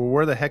were like, well,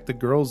 where the heck the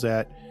girls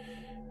at?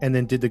 And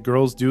then did the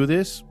girls do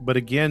this? But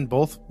again,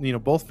 both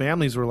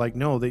families were like,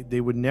 no, they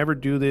would never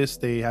do this.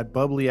 They had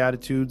bubbly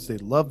attitudes. They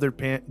loved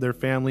their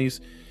families.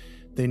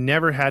 They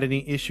never had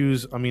any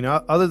issues. I mean,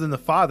 other than the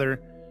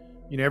father,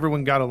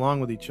 everyone got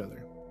along with each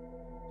other.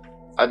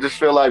 I just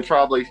feel like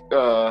probably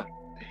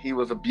he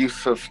was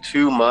abusive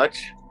too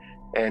much,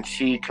 and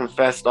she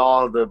confessed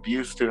all the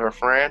abuse to her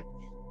friend,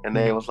 and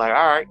they was like,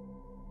 all right,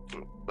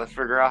 let's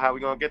figure out how we're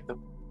gonna get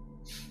them.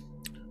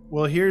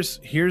 Well,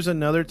 here's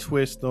another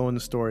twist though in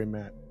the story,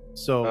 Matt.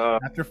 So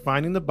after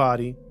finding the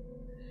body,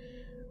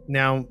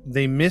 now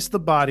they missed the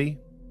body,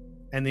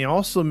 and they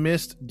also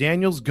missed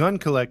Daniel's gun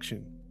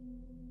collection.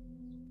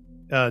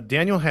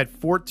 Daniel had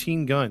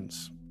 14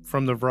 guns,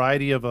 from the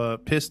variety of a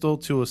pistol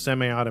to a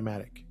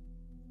semi-automatic.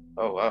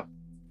 Oh, wow.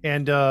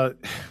 And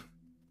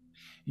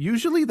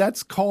usually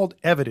that's called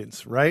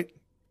evidence, right?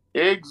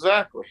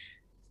 Exactly.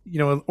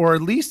 Or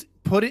at least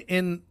put it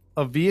in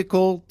a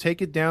vehicle,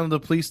 take it down to the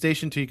police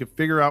station till you can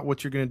figure out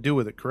what you're going to do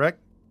with it, correct?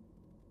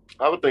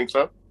 I would think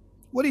so.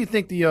 What do you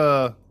think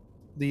the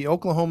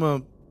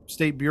Oklahoma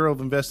State Bureau of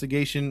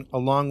Investigation,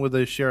 along with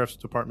the Sheriff's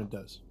Department,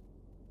 does?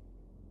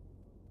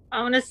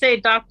 I'm going to say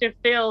Dr.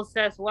 Phil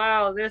says,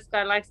 wow, this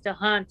guy likes to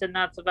hunt, and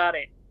that's about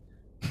it.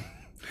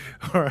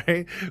 All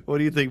right. What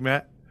do you think,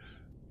 Matt?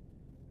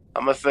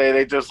 I'm going to say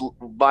they just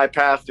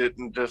bypassed it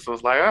and just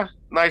was like,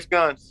 nice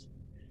guns.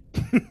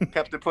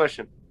 Kept it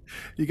pushing.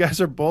 You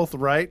guys are both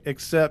right,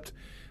 except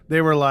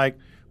they were like,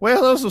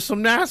 well, those are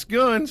some nice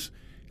guns.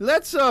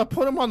 Let's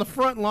put them on the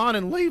front lawn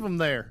and leave them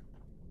there.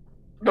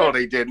 No,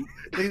 they didn't.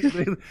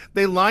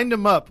 They lined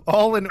them up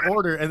all in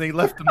order, and they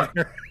left them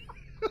there.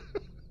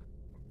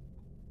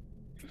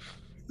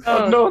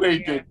 No, they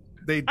didn't.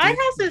 They did. I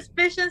have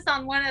suspicions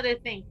on one other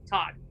thing,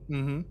 Todd.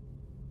 Mm-hmm.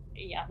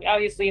 Yeah,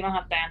 obviously you don't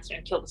have to answer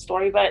and kill the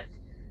story, but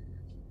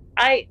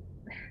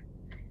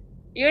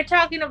you're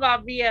talking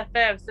about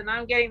BFFs, and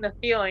I'm getting the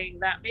feeling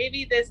that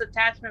maybe this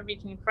attachment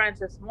between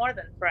friends is more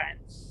than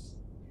friends.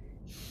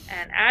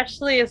 And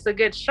Ashley is a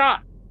good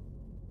shot.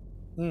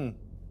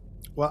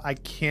 Well, I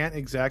can't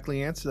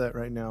exactly answer that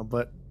right now,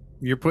 but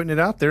you're putting it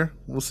out there.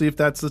 We'll see if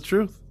that's the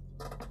truth.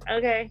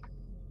 Okay.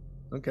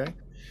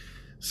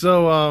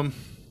 So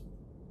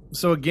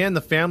again,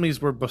 the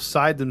families were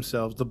beside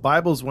themselves. The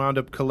Bibles wound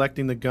up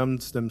collecting the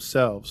guns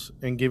themselves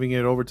and giving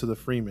it over to the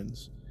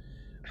Freemans.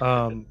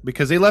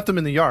 Because they left them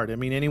in the yard. I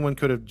mean, anyone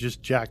could have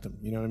just jacked them.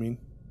 You know what I mean?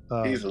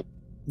 Easily.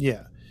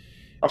 Yeah.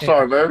 I'm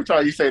sorry, but every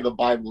time you say the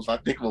Bibles, I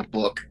think of a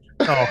book.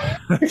 Oh,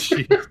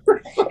 geez.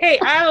 Hey,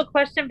 I have a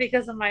question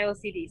because of my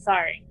OCD.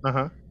 Sorry.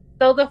 Uh-huh.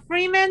 So the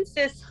Freemans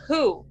is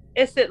who?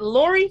 Is it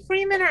Laurie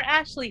Freeman or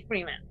Ashley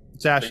Freeman?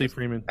 It's Ashley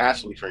Freeman.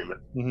 Ashley Freeman.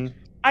 Mm-hmm.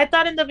 I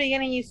thought in the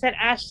beginning you said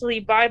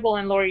Ashley Bible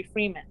and Laurie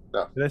Freeman.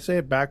 No. Did I say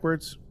it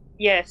backwards?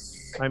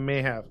 Yes. I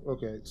may have.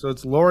 Okay, so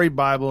it's Laurie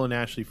Bible and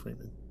Ashley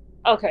Freeman.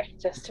 Okay,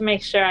 just to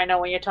make sure I know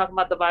when you're talking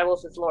about the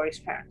Bibles, it's Laurie's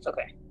parents.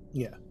 Okay.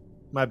 Yeah,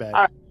 my bad.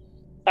 All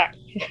right.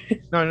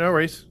 Sorry. No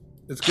worries.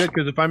 It's good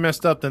because if I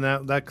messed up, then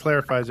that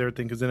clarifies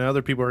everything. Because then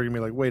other people are gonna be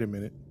like, "Wait a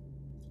minute."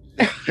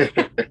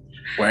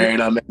 Wait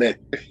a minute.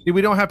 See,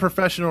 we don't have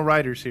professional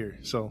writers here,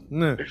 so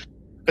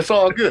It's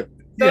all good.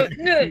 So,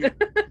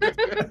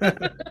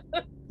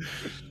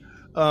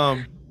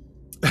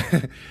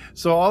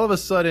 So all of a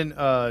sudden,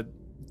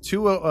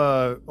 two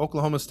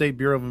Oklahoma State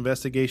Bureau of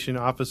Investigation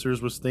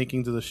officers was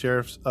thinking to the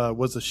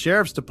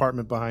sheriff's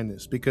department behind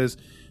this, because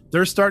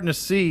they're starting to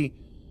see,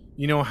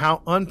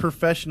 how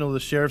unprofessional the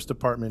sheriff's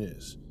department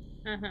is.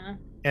 Uh-huh.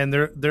 And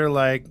they're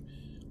like,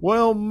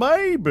 well,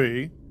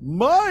 maybe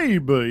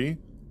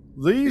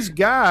these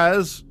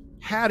guys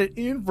had it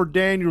in for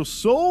Daniel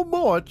so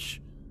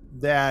much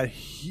that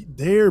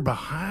they're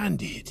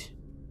behind it.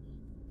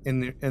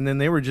 And then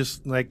they were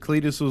just like,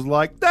 Cletus was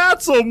like,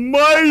 that's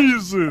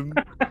amazing.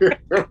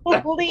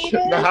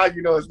 Now how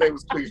you know his name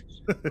was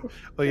Cletus?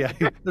 Oh yeah,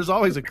 there's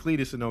always a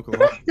Cletus in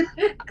Oklahoma.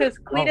 Because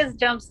Cletus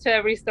jumps to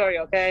every story,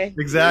 okay?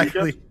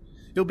 Exactly.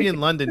 He'll be in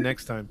London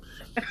next time.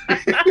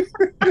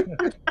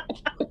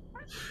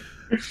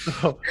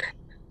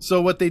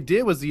 So what they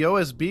did was the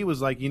OSB was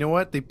like, you know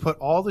what? They put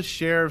all the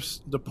sheriff's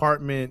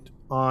department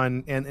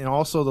on, and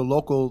also the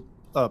local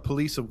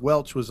police of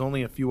Welch was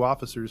only a few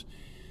officers.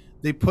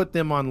 They put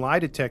them on lie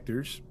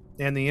detectors,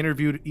 and they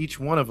interviewed each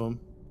one of them,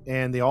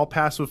 and they all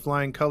passed with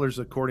flying colors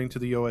according to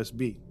the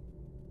OSB.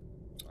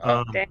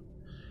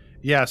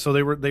 Yeah, so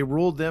they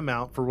ruled them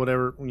out for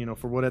whatever,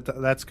 for what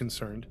that's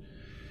concerned.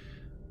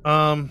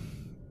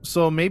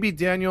 So maybe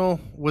Daniel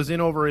was in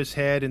over his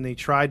head, and they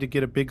tried to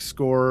get a big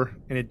score,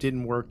 and it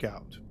didn't work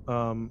out.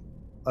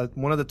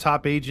 One of the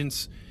top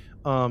agents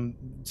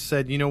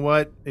said, you know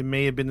what, it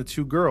may have been the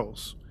two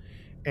girls,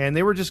 and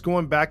they were just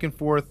going back and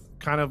forth,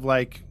 kind of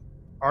like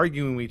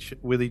arguing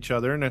with each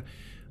other. And a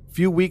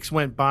few weeks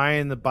went by,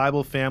 and the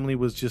Bible family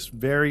was just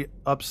very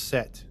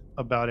upset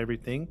about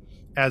everything,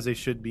 as they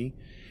should be.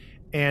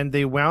 And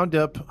they wound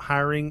up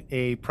hiring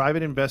a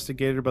private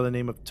investigator by the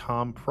name of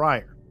Tom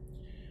Pryor,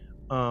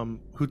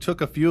 who took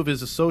a few of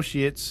his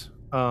associates.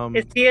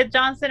 Is he a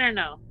Johnson or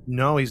no?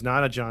 No, he's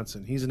not a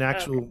Johnson. He's an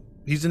actual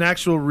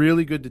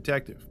really good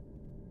detective.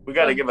 We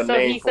got to give a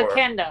name for him. So he's a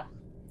Kenda.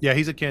 Yeah,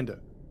 he's a Kenda.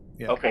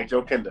 Yeah. Okay,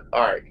 Joe Kenda.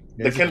 All right.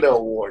 The Kenda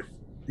Award.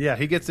 Yeah,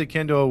 he gets the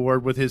Kendo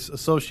Award with his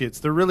associates.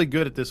 They're really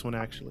good at this one,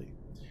 actually.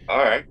 All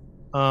right.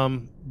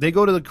 They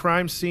go to the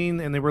crime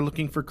scene, and they were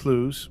looking for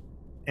clues.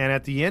 And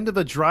at the end of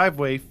the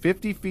driveway,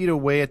 50 feet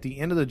away at the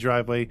end of the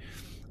driveway,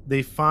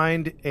 they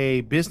find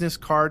a business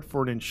card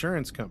for an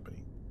insurance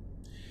company.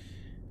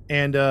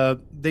 And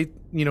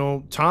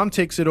Tom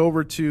takes it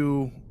over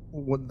to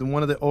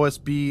one of the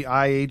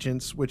OSBI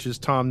agents, which is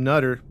Tom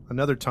Nutter,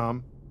 another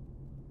Tom.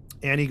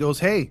 And he goes,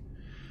 hey,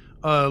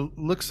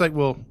 looks like,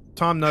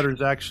 Tom Nutter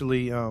is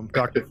actually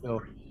Dr.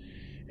 Phil.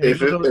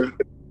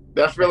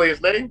 That's really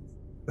his name?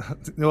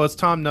 No, it's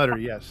Tom Nutter,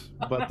 yes,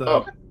 but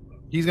Oh,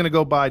 he's gonna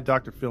go by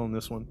Dr. Phil in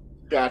this one.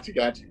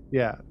 gotcha.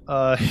 Yeah.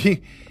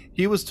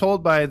 He was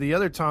told by the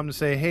other Tom to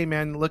say, "Hey,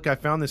 man, look, I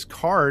found this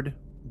card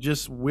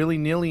just willy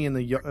nilly in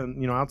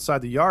the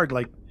outside the yard.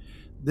 Like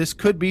this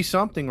could be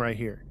something right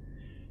here."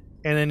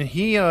 And then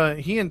he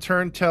in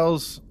turn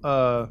tells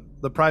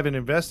the private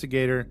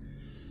investigator,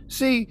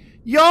 "See,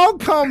 y'all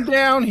come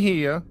down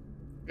here,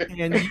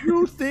 and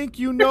you think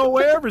you know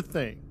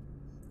everything,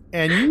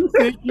 and you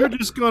think you're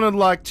just gonna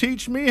like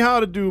teach me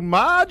how to do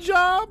my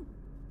job?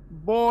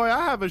 Boy,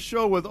 I have a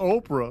show with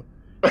Oprah.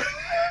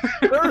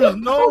 There is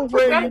no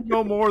way you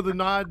know more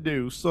than I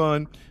do,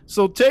 son.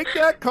 So take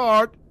that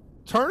card,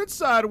 turn it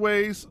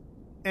sideways,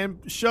 and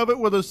shove it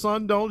where the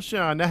sun don't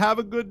shine. Now have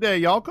a good day.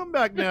 Y'all come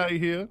back now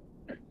here."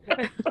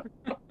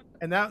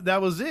 And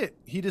that was it.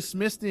 He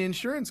dismissed the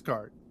insurance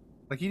card.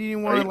 Like he didn't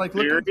even want to like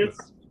look into it.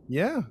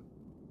 Yeah.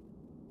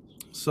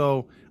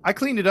 So I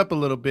cleaned it up a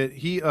little bit.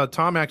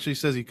 Tom actually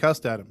says he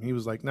cussed at him. He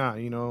was like, "Nah,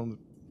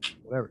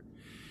 whatever."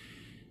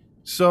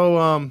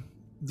 So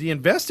the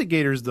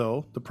investigators,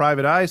 though, the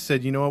private eyes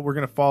said, "You know what? We're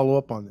going to follow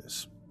up on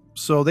this."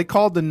 So they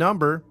called the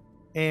number,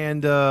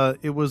 and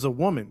it was a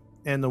woman.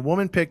 And the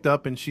woman picked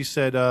up, and she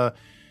said,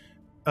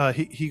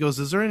 he goes,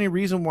 "Is there any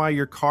reason why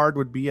your card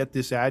would be at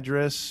this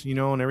address,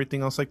 and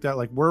everything else like that?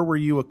 Like, where were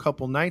you a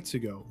couple nights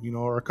ago,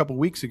 or a couple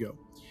weeks ago?"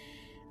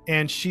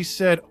 And she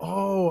said,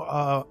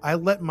 "Oh, I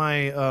let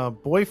my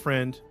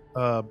boyfriend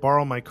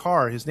borrow my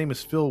car. His name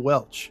is Phil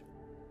Welch."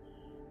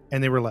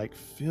 And they were like,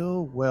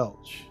 "Phil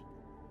Welch?"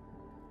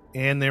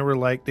 And they were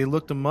like, they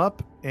looked him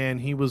up, and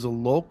he was a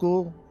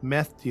local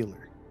meth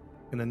dealer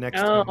in the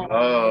next town.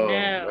 Oh,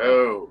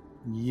 no.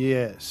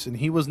 Yes, and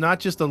he was not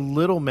just a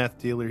little meth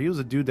dealer. He was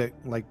a dude that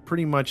like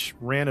pretty much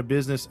ran a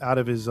business out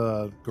of his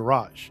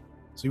garage.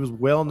 So he was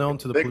well known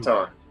to the big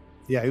time.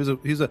 Yeah, he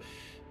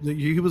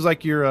was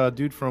like your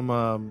dude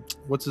from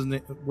what's his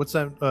name? What's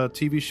that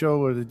TV show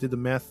where they did the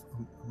meth?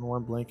 Oh,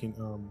 I'm blanking.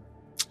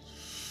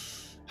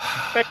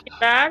 Breaking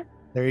Bad.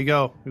 There you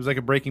go. He was like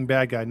a Breaking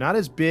Bad guy. Not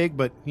as big,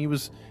 but he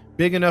was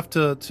big enough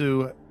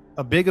to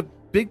a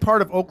big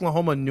part of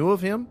Oklahoma knew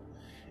of him,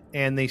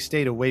 and they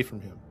stayed away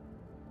from him.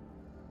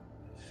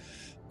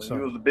 So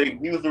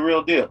he was the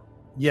real deal.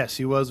 Yes,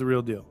 he was the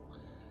real deal.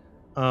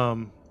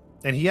 And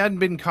he hadn't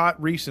been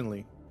caught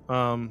recently.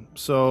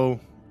 So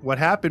what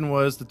happened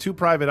was the two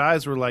private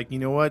eyes were like, "You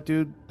know what,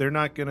 dude?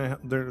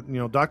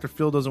 Dr.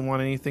 Phil doesn't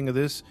want anything of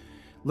this.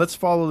 Let's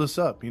follow this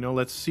up.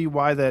 Let's see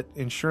why that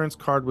insurance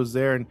card was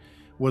there, and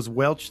was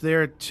Welch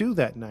there too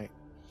that night."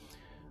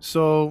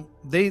 So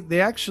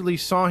they actually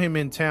saw him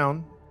in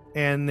town,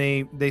 and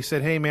they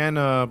said, "Hey, man,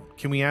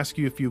 can we ask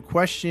you a few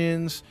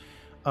questions?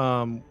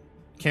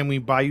 Can we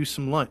buy you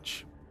some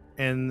lunch?"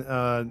 And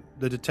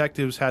the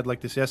detectives had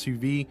like this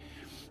SUV,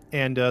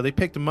 and they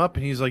picked him up,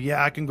 and he's like,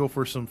 "Yeah, I can go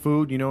for some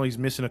food." He's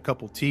missing a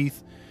couple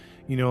teeth.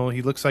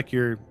 He looks like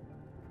your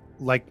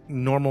like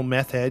normal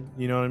meth head.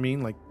 You know what I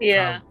mean? Like,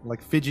 yeah,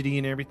 like fidgety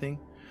and everything.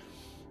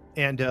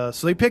 And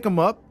so they pick him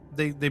up.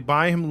 They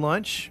buy him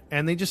lunch,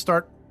 and they just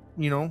start,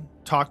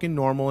 talking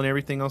normal and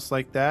everything else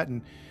like that.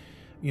 And,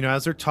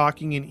 as they're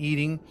talking and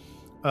eating,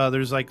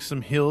 there's like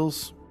some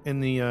hills in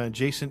the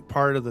adjacent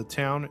part of the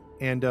town.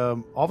 And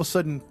all of a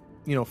sudden,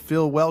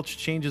 Phil Welch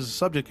changes the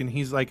subject, and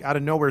he's like out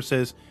of nowhere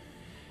says,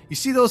 "You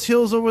see those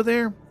hills over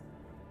there?"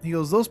 He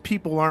goes, "Those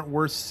people aren't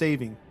worth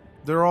saving.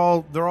 They're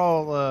all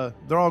going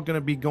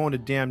to be going to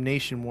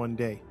damnation one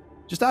day."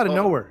 Just out of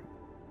nowhere.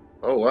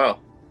 Oh, wow.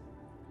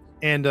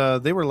 And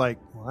they were like,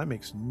 "Well, that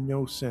makes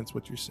no sense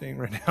what you're saying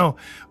right now."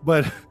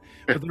 But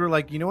they were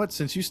like, "You know what?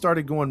 Since you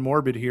started going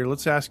morbid here,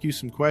 let's ask you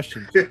some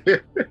questions."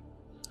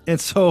 And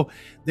so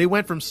they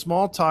went from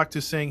small talk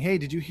to saying, "Hey,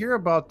 did you hear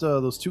about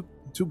those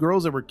two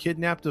girls that were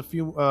kidnapped a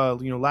few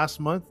last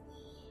month?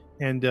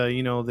 And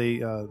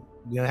they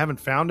haven't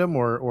found them,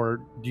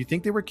 or do you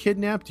think they were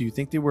kidnapped? Do you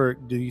think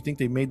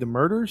they made the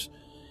murders?"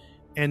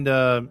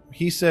 And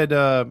he said,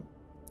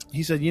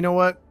 "You know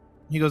what?"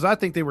 He goes, "I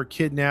think they were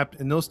kidnapped,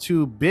 and those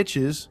two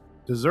bitches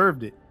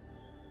deserved it."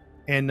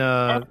 And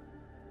they're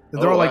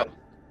all like, wow.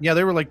 "Yeah,"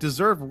 they were like,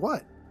 "Deserve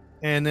what?"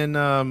 And then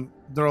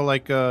they're all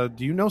like, "Do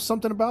you know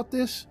something about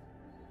this?"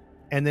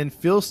 And then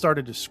Phil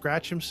started to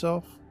scratch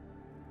himself,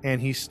 and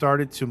he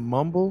started to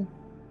mumble,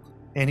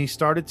 and he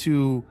started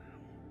to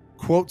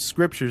quote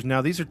scriptures.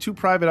 Now, these are two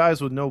private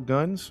eyes with no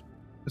guns.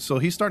 So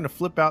he's starting to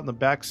flip out in the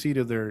back seat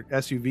of their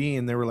SUV,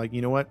 and they were like,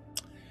 "You know what?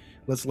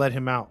 Let's let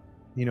him out.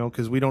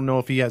 Because we don't know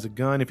if he has a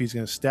gun, if he's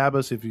going to stab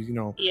us, if he's,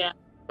 Yeah.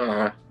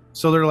 Uh-huh.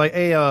 So they're like,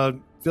 "Hey,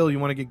 Phil, you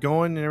want to get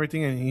going and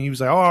everything?" And he was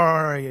like, "Oh,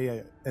 all right,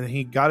 yeah." And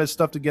he got his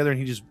stuff together, and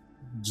he just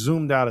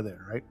zoomed out of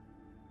there, right?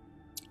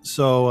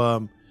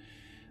 So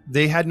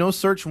they had no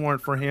search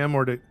warrant for him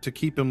or to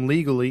keep him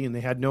legally, and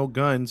they had no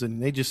guns,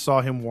 and they just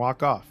saw him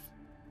walk off.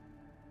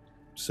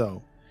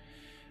 So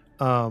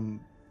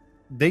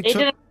they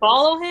didn't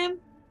follow him?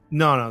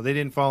 No, they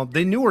didn't follow him.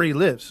 They knew where he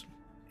lives.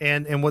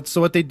 And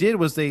what they did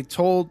was they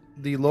told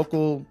the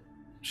local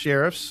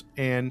sheriffs,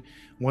 and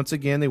once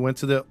again they went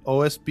to the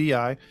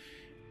OSBI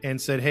and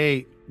said,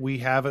 "Hey, we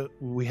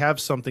have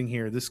something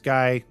here. This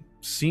guy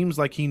seems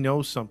like he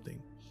knows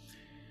something.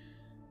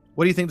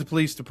 What do you think the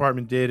police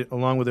department did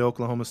along with the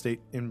Oklahoma State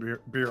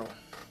Bureau?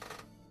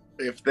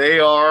 If they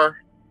are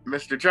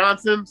Mr.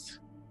 Johnson's,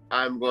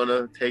 I'm going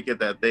to take it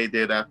that they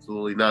did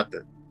absolutely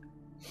nothing.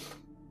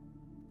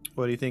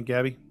 What do you think,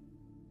 Gabby?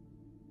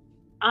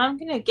 I'm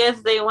going to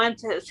guess they went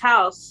to his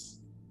house.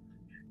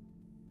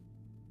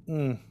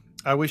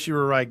 I wish you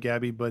were right,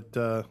 Gabby,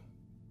 but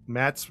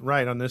Matt's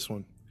right on this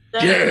one.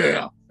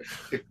 Yeah.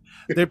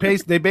 They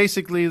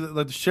basically,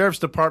 the sheriff's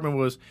department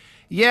was,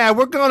 yeah,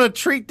 we're going to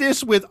treat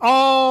this with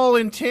all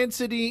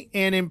intensity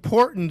and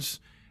importance.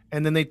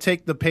 And then they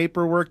take the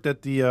paperwork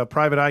that the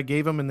private eye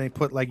gave them and they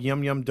put like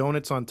Yum Yum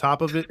donuts on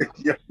top of it.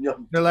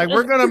 They're like,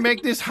 we're going to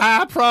make this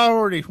high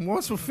priority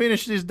once we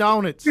finish these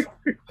donuts.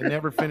 They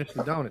never finished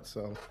the donuts.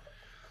 So,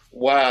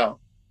 wow.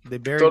 They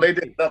buried. So they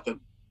did nothing.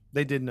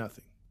 They did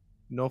nothing.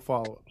 No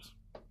follow-ups.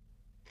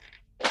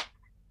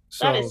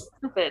 So, that is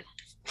stupid.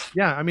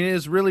 Yeah, I mean, it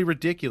is really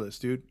ridiculous,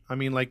 dude. I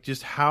mean, like,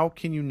 just how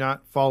can you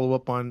not follow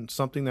up on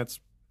something it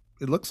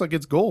looks like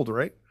it's gold,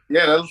 right?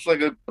 Yeah, that looks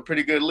like a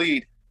pretty good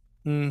lead.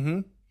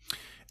 Mm-hmm.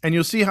 And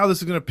you'll see how this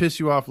is going to piss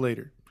you off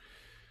later.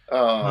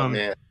 Oh,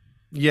 man.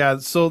 Yeah,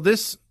 so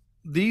these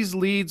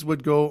leads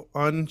would go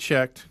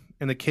unchecked,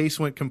 and the case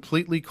went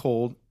completely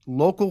cold.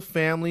 Local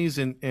families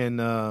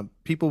and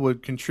people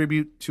would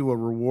contribute to a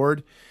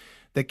reward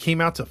that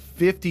came out to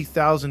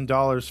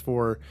 $50,000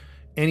 for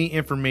any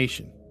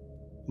information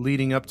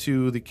leading up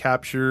to the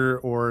capture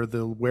or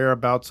the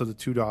whereabouts of the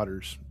two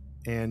daughters,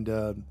 and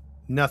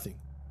nothing.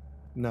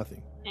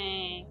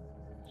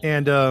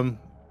 And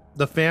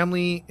the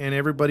family and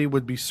everybody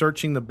would be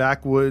searching the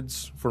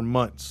backwoods for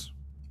months,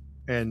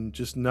 and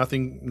just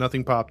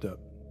nothing popped up.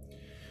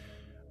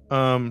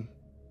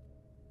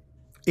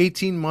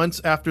 18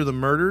 months after the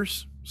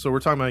murders, so we're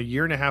talking about a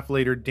year and a half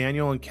later,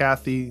 Daniel and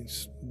Kathy,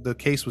 the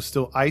case was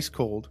still ice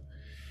cold.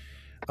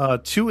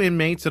 2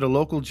 inmates at a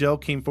local jail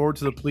came forward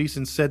to the police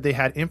and said they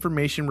had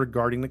information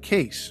regarding the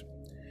case.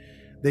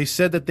 They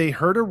said that they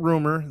heard a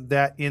rumor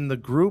that in the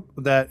group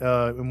that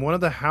in one of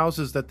the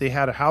houses that they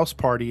had a house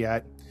party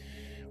at,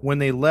 when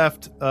they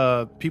left,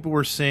 people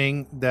were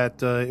saying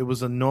that it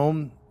was a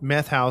known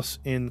meth house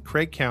in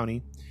Craig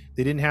County.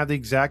 They didn't have the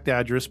exact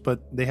address,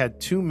 but they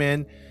had 2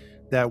 men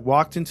that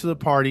walked into the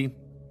party,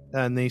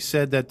 and they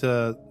said that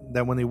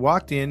that when they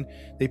walked in,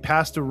 they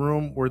passed a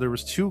room where there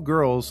was 2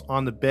 girls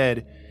on the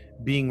bed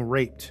being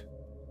raped,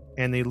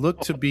 and they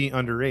looked to be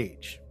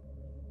underage.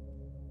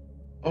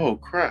 Oh,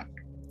 crap.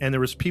 And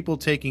there was people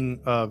taking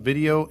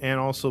video and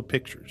also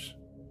pictures.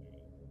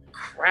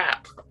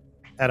 Crap.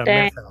 At a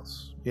meth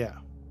house. Yeah.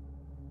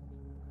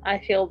 I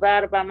feel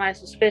bad about my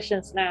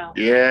suspicions now.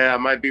 Yeah, I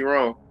might be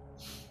wrong.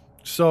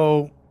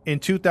 So in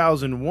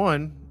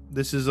 2001,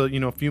 this is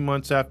a few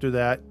months after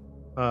that,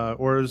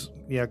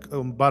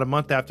 about a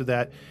month after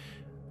that,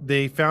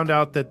 they found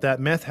out that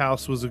meth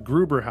house was a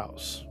Gruber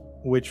house,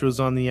 which was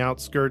on the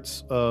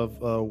outskirts of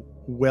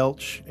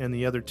Welch and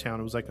the other town.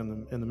 It was like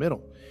in the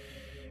middle,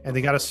 and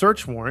they got a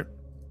search warrant.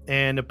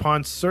 And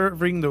upon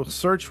serving the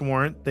search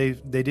warrant, they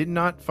did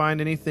not find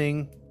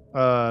anything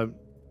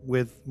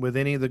with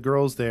any of the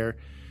girls there.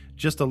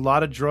 Just a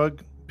lot of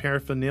drug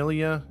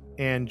paraphernalia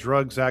and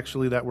drugs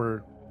actually that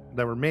were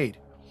made.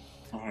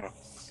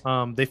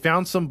 They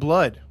found some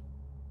blood,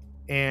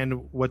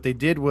 and what they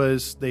did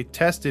was they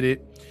tested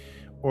it,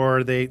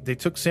 or they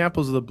took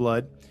samples of the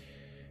blood.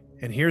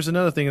 And here's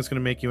another thing that's going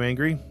to make you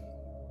angry.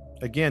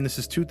 Again, this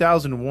is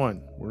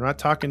 2001. We're not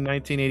talking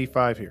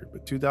 1985 here,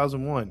 but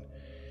 2001.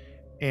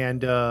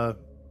 And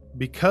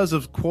because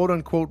of quote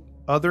unquote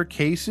other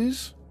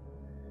cases,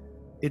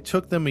 it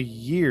took them a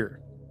year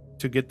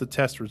to get the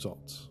test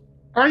results.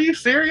 Are you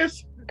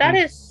serious? That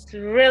is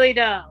really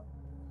dumb.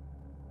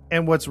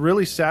 And what's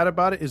really sad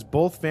about it is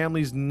both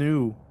families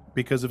knew,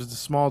 because it's a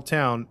small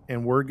town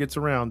and word gets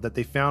around, that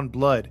they found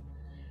blood.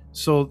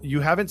 So you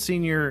haven't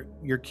seen your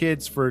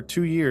kids for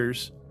 2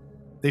 years.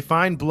 They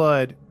find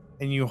blood,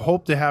 and you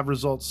hope to have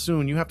results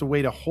soon. You have to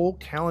wait a whole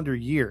calendar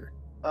year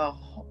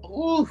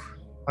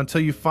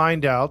until you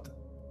find out.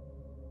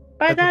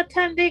 By that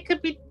time, they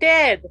could be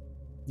dead.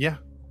 Yeah.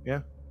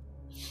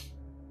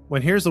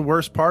 When here's the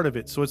worst part of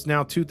it. So it's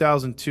now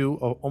 2002,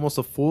 almost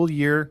a full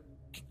year,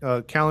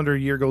 calendar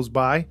year goes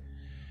by,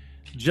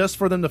 just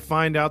for them to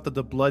find out that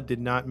the blood did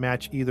not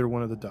match either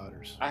one of the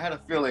daughters. I had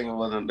a feeling it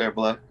wasn't their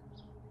blood.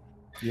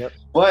 Yep.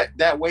 But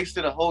that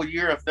wasted a whole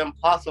year of them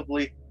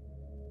possibly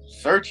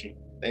searching.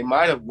 They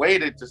might have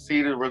waited to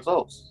see the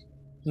results.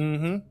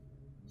 Mm-hmm.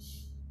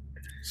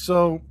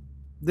 So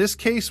this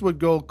case would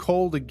go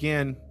cold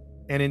again.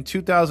 And in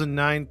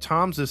 2009,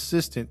 Tom's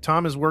assistant,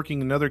 Tom is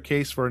working another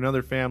case for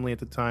another family at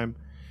the time.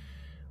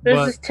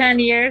 This is 10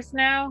 years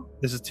now?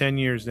 This is 10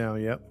 years now,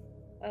 yep.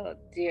 Oh,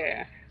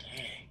 dear.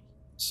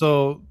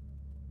 So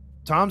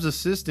Tom's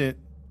assistant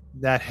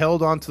that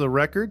held on to the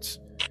records,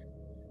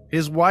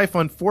 his wife,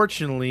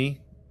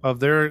 unfortunately, of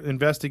their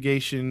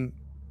investigation,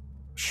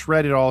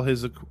 shredded all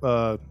his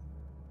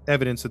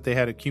evidence that they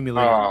had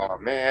accumulated. Oh,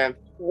 man.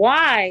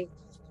 Why?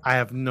 I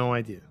have no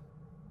idea.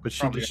 but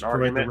she Probably an destroyed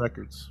the argument.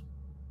 records.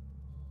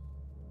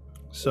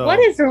 So What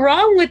is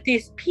wrong with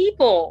these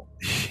people?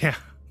 yeah,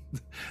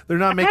 they're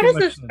not How making does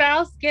much a sense.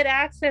 spouse get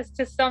access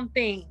to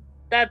something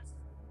that's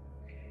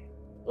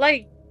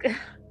like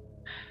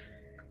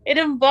it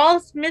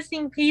involves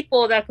missing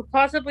people that could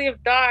possibly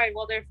have died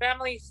while their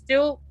family's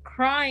still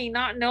crying,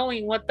 not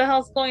knowing what the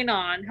hell's going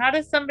on? How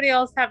does somebody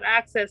else have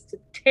access to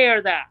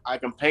tear that? I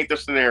can paint the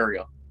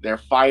scenario. They're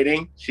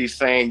fighting. She's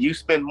saying, you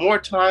spend more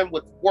time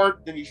with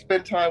work than you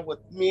spend time with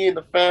me and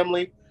the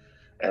family,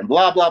 and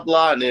blah, blah,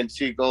 blah. And then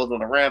she goes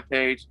on a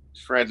rampage,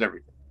 shreds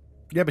everything.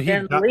 Yeah, but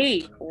Then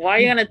leave. Why are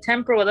you gonna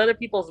tamper with other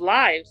people's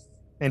lives?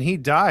 and he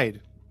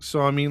died.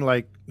 So I mean,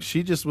 like,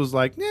 she just was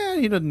like, "Yeah,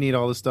 he doesn't need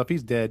all this stuff.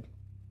 He's dead."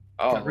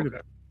 Oh, Got rid of okay.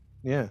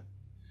 it. Yeah.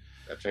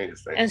 That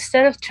changes things.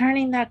 Instead of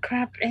turning that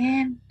crap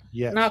in,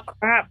 Yes. not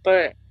crap,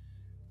 but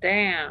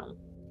damn.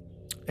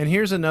 And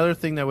here's another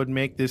thing that would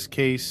make this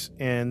case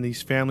and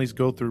these families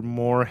go through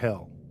more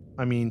hell.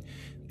 I mean,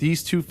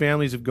 these two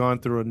families have gone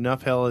through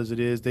enough hell as it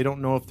is. They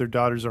don't know if their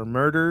daughters are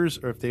murderers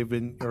or if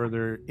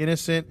they're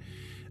innocent.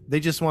 They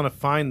just want to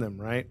find them,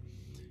 right?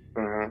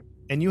 Mhm.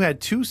 And you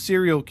had two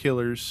serial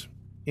killers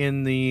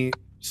in the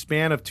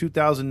span of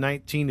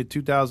 2019 to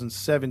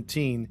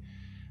 2017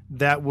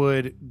 that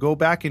would go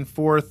back and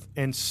forth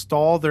and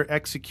stall their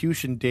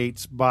execution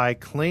dates by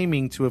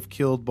claiming to have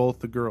killed both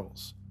the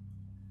girls.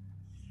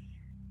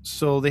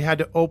 So they had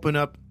to open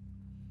up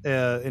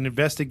an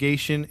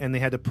investigation, and they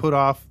had to put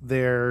off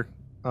their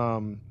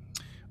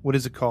what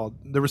is it called?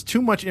 There was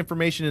too much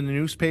information in the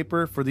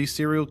newspaper for these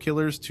serial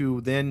killers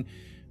to then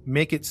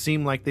make it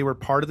seem like they were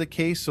part of the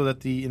case, so that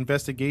the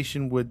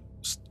investigation would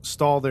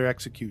stall their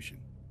execution.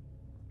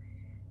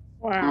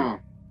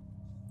 Wow.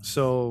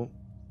 So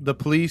the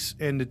police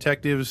and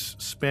detectives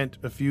spent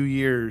a few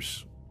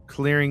years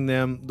clearing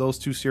those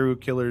two serial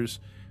killers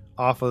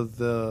off of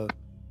the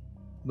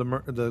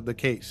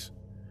case.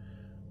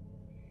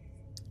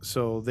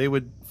 So they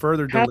would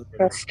further How deliberate.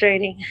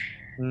 frustrating.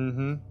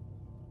 Mm-hmm.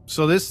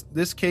 So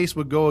this case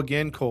would go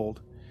again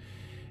cold,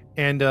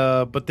 and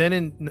but then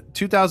in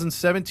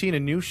 2017, a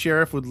new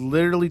sheriff would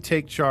literally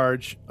take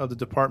charge of the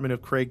Department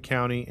of Craig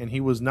County, and he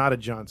was not a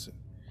Johnson.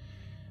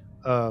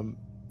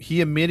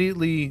 He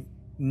immediately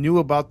knew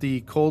about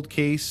the cold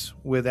case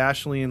with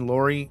Ashley and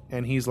Laurie,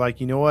 and he's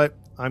like, you know what,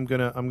 I'm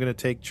gonna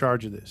take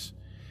charge of this.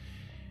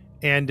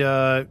 And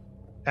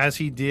as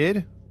he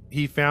did,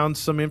 he found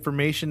some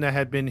information that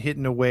had been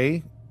hidden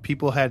away.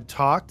 People had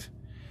talked,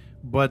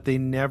 but they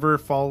never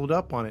followed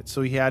up on it.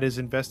 So he had his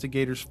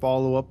investigators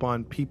follow up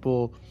on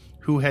people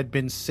who had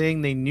been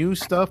saying they knew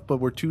stuff but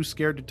were too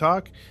scared to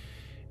talk.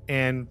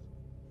 And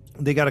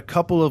they got a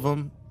couple of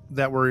them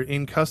that were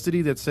in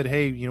custody that said,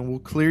 hey, we'll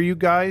clear you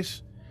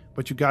guys,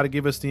 but you got to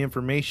give us the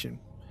information.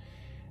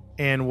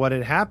 And what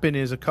had happened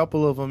is a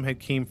couple of them had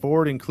came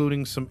forward,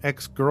 including some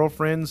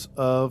ex-girlfriends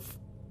of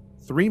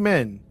 3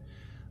 men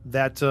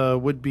that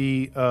would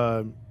be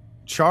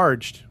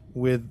charged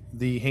with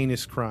the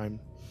heinous crime.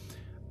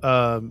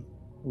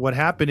 What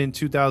happened in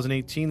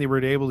 2018, they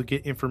were able to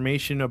get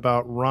information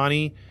about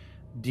Ronnie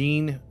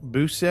Dean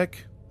Busek.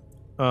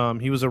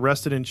 He was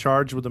arrested and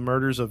charged with the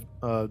murders of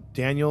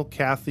Daniel,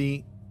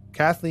 Kathy,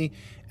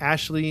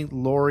 Ashley,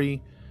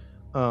 Laurie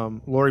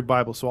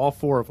Bible. So all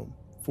 4 of them.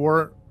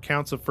 4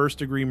 counts of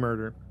first-degree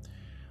murder.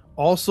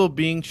 Also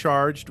being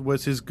charged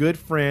was his good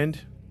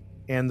friend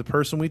and the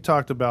person we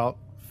talked about,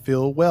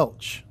 Phil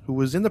Welch, who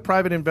was in the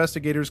private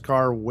investigator's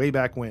car way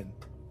back when.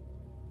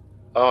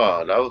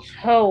 Oh, that was.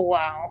 Oh,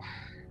 wow.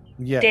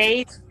 Yes.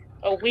 Days,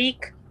 a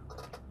week,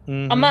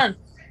 Mm-hmm. a month.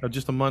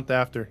 Just a month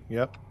after.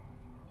 Yep.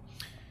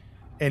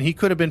 And he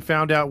could have been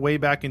found out way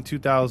back in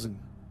 2000.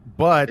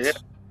 But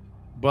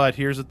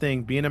here's the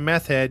thing. Being a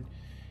meth head,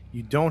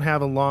 you don't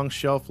have a long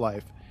shelf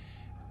life.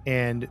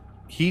 And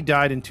he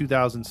died in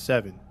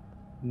 2007.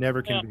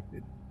 Never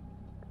convicted.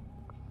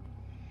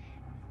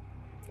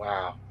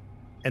 Wow.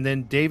 And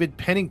then David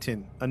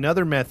Pennington,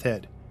 another meth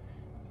head.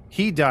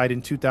 He died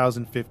in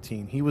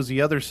 2015. He was the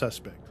other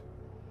suspect.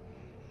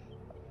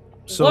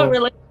 So what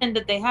relation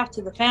did they have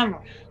to the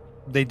family?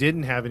 They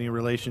didn't have any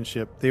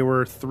relationship. They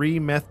were 3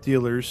 meth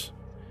dealers,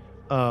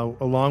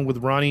 along with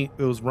Ronnie.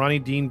 It was Ronnie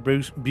Dean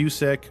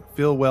Busek,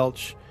 Phil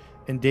Welch,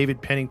 and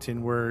David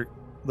Pennington were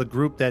the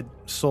group that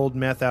sold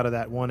meth out of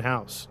that one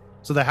house.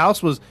 So the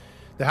house was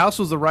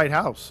the right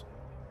house.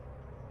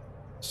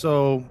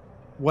 So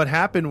what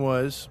happened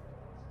was,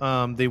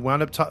 they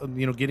wound up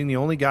getting the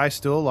only guy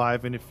still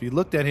alive. And if you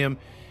looked at him,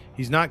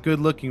 he's not good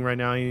looking right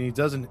now. It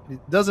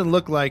doesn't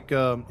look like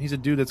he's a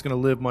dude that's going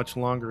to live much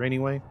longer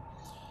anyway.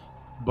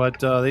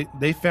 But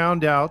they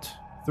found out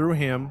through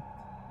him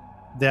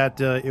that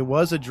it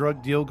was a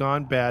drug deal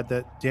gone bad,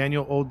 that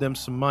Daniel owed them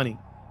some money.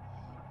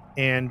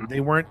 And they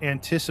weren't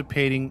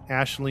anticipating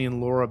Ashley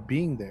and Laura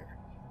being there.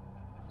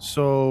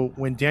 So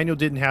when Daniel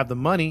didn't have the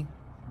money,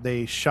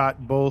 they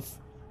shot both,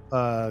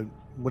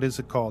 what is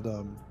it called?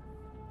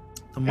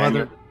 The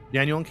mother,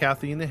 Daniel and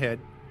Kathy, in the head.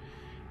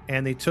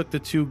 And they took the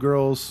 2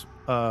 girls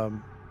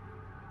and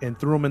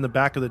threw them in the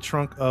back of the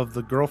trunk of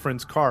the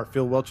girlfriend's car,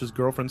 Phil Welch's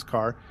girlfriend's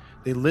car.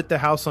 They lit the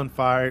house on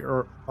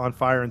fire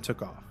and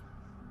took off.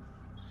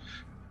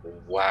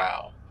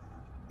 Wow.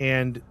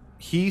 And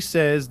he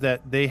says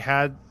that they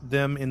had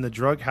them in the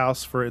drug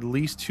house for at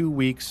least 2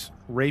 weeks,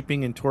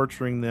 raping and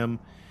torturing them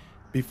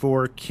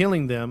before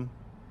killing them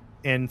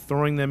and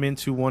throwing them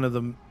into one of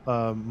the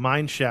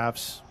mine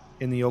shafts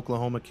in the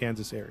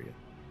Oklahoma-Kansas area.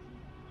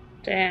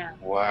 Damn.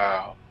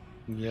 Wow.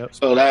 Yep.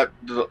 So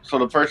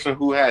the person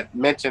who had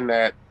mentioned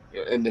that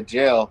in the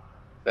jail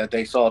that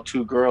they saw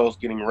 2 girls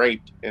getting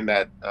raped in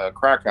that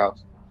crack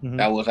house,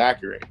 that was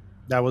accurate.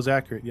 That was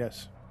accurate,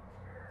 yes.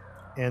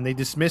 And they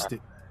dismissed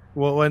it.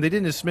 Well, when they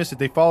didn't dismiss it,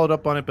 they followed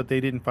up on it, but they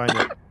didn't find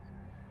it.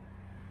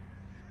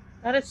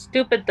 That is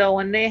stupid, though.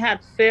 When they had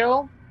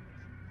Phil,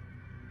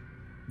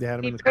 They had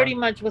him in he the pretty car.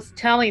 much was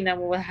telling them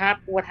what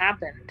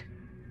happened.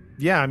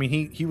 Yeah, I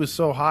mean, he was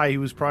so high, he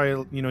was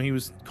probably, he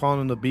was calling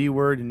them the B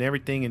word and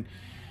everything. And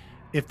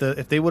if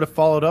they would have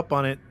followed up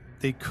on it,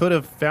 they could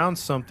have found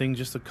something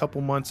just a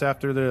couple months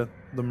after the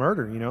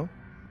murder,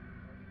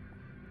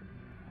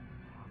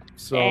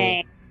 So,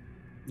 Dang.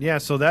 yeah,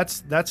 so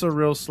that's a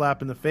real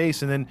slap in the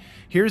face. And then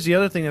here's the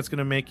other thing that's going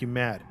to make you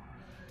mad.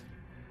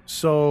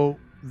 So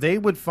they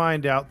would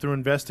find out through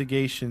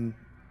investigation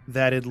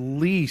that at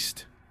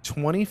least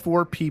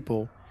 24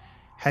 people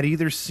had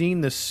either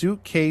seen the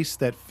suitcase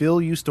that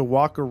Phil used to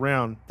walk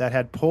around that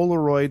had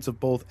Polaroids of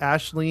both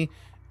Ashley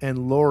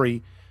and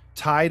Laurie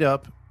tied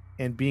up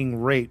and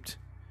being raped.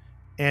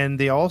 And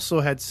they also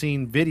had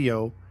seen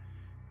video,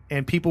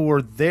 and people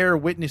were there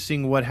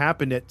witnessing what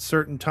happened at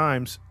certain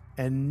times,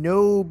 and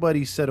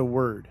nobody said a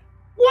word.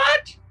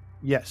 What?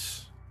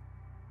 Yes.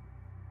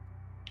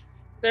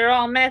 They're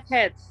all meth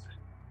heads.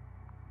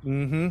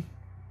 Mm-hmm.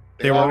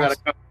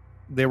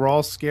 They were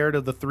all scared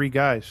of the 3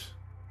 guys.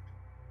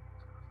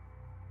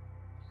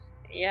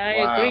 Yeah,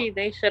 I agree.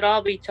 They should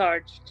all be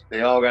charged.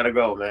 They all gotta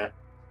go, man.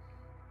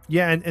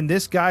 Yeah, and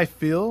this guy,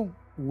 Phil,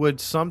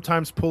 would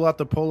sometimes pull out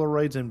the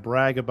Polaroids and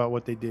brag about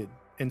what they did,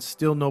 and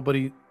still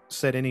nobody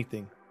said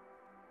anything.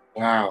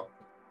 Wow.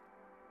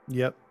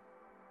 Yep.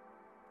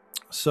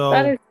 So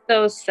that is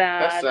so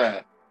sad. That's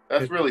sad.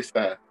 That's really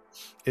sad.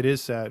 It is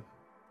sad.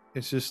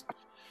 It's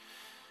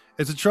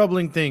a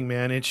troubling thing,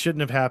 man. It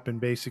shouldn't have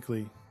happened,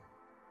 basically.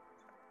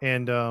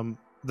 And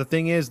the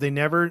thing is, they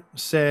never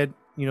said,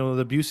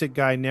 the Busick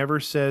guy never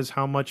says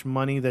how much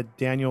money that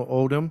Daniel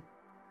owed him.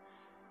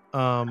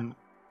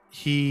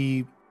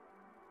 He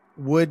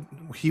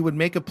would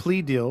make a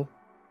plea deal,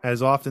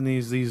 as often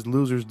these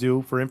losers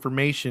do, for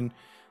information.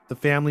 The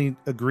family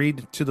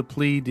agreed to the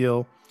plea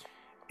deal,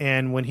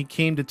 and when he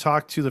came to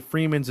talk to the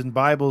Freemans and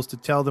Bibles to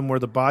tell them where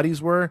the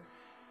bodies were,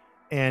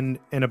 and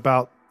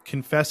about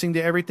confessing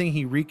to everything,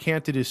 he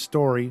recanted his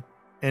story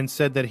and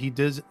said that he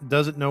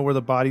doesn't know where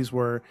the bodies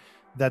were,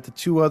 that the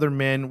 2 other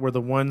men were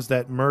the ones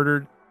that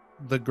murdered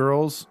the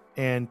girls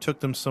and took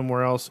them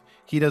somewhere else.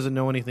 He doesn't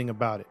know anything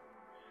about it.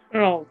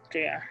 Oh,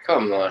 dear.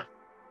 Come on.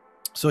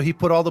 So he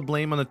put all the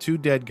blame on the 2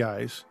 dead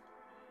guys.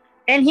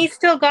 And he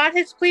still got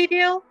his plea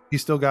deal? He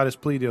still got his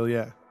plea deal,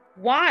 yeah.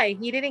 Why?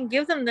 He didn't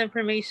give them the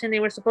information they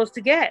were supposed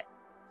to get.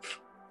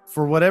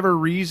 For whatever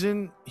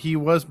reason,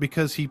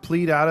 because he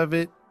pleaded out of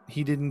it,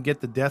 he didn't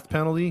get the death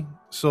penalty.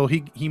 So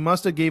he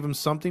must have gave him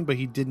something, but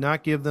he did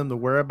not give them the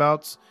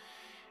whereabouts.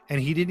 And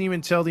he didn't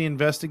even tell the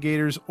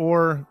investigators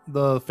or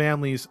the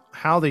families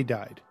how they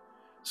died.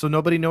 So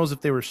nobody knows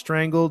if they were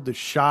strangled,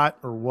 shot,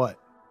 or what.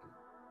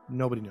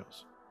 Nobody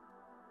knows.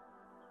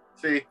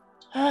 See, if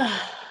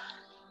I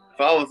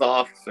was the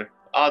officer,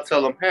 I'll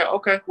tell them, hey,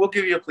 okay, we'll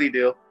give you a plea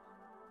deal.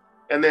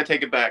 And then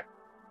take it back.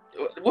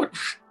 What?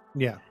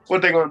 Yeah.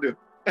 What they going to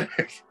do?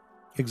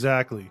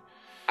 Exactly.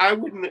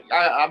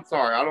 I'm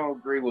sorry. I don't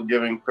agree with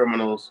giving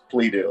criminals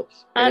plea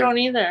deals. I don't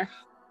either.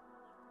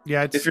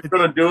 Yeah, if you're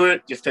going to do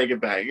it, just take it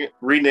back.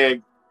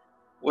 Renege.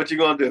 What you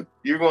going to do?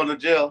 You're going to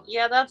jail.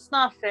 Yeah, that's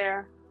not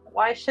fair.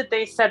 Why should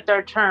they set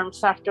their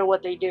terms after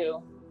what they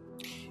do?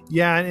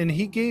 Yeah, and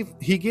he gave,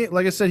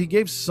 like I said, he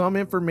gave some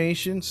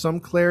information, some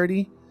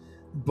clarity,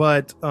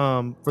 but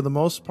for the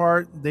most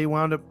part, they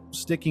wound up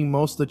sticking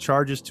most of the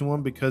charges to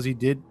him because he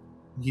did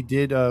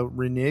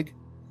renege.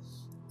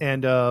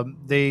 And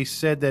they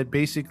said that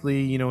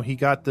basically, he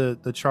got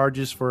the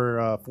charges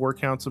for 4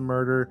 counts of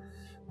murder,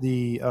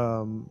 the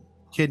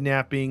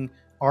kidnapping,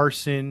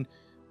 arson,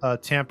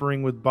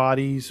 tampering with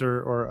bodies,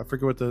 or I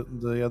forget what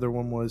the other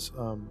one was,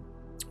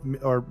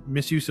 or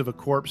misuse of a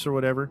corpse or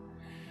whatever.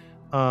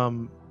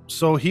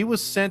 So he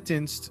was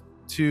sentenced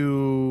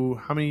to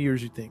how many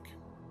years you think?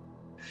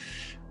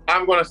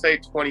 I'm going to say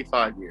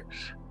 25 years.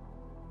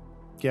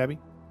 Gabby?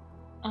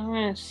 I'm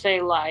going to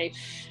say life.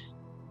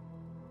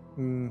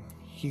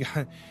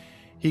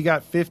 He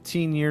got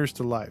 15 years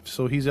to life,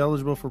 so he's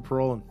eligible for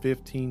parole in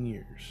 15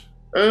 years.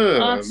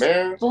 That's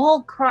man.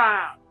 Bull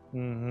crap.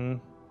 Mm-hmm.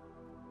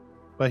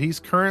 But he's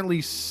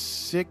currently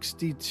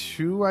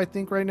 62, I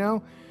think, right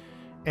now.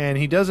 And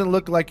he doesn't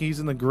look like he's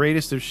in the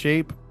greatest of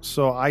shape.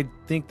 So I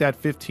think that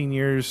 15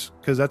 years,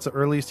 because that's the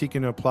earliest he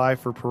can apply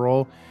for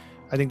parole,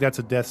 I think that's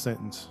a death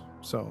sentence.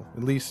 So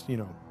at least,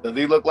 Does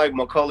he look like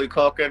Macaulay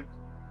Culkin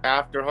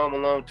after Home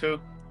Alone 2?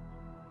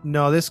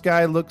 No, this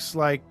guy looks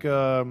like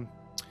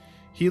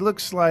he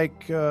looks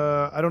like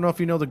I don't know if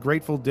you know the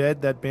Grateful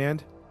Dead, that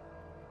band.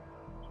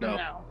 No.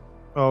 No.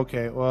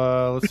 Okay,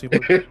 well, let's see.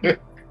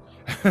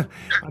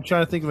 I'm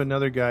trying to think of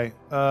another guy.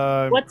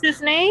 What's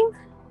his name?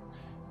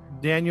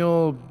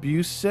 Daniel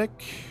Busick.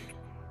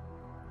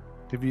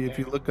 If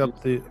you look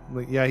up the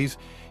like, yeah,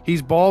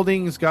 he's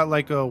balding. He's got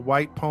like a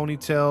white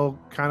ponytail.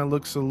 Kind of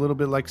looks a little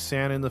bit like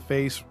Santa in the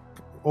face.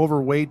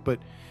 Overweight, but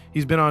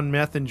he's been on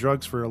meth and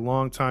drugs for a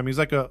long time. He's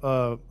like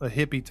a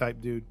hippie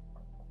type dude.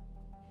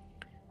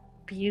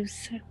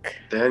 Busick.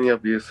 Daniel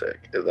Busick.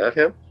 Is that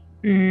him?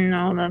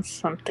 No, that's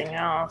something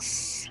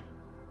else.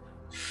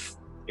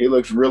 He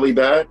looks really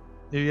bad.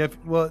 Yeah,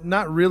 well,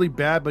 not really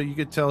bad, but you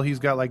could tell he's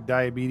got like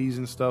diabetes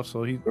and stuff,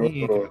 so he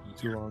ain't gonna be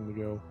too long to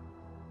go.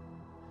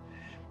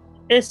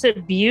 Is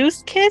it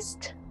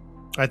Buskist?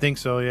 I think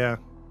so. Yeah,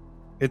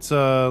 it's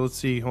let's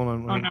see. Hold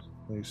on. Oh, no.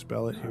 Let me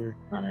spell it here.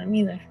 Not him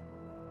either.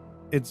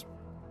 It's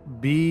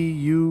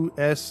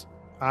Busiek.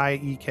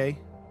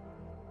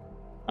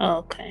 Oh,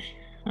 okay.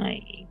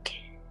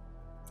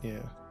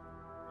 Yeah.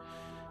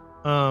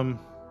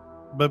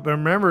 But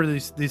remember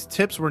these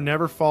tips were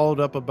never followed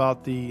up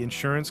about the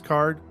insurance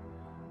card,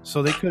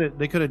 so they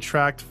could have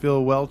tracked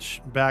Phil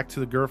Welch back to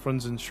the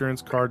girlfriend's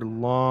insurance card a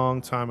long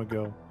time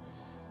ago,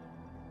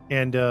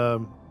 and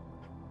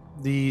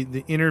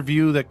the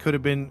interview that could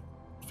have been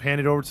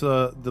handed over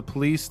to the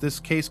police. This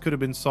case could have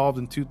been solved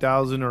in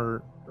 2000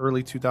 or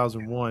early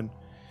 2001.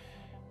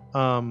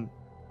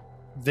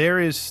 There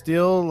is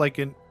still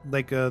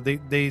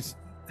they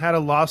had a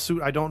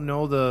lawsuit. I don't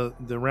know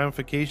the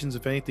ramifications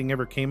if anything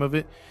ever came of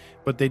it,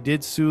 but they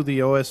did sue the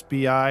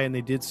OSBI and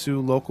they did sue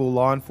local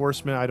law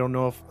enforcement. I don't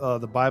know if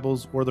the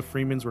Bibles or the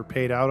Freemans were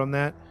paid out on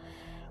that.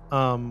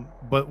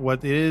 But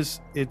what it is,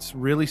 it's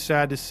really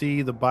sad to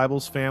see the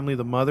Bible's family,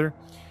 the mother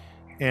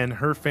and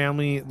her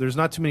family. There's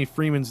not too many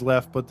Freemans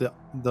left, but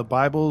the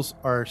Bibles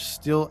are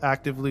still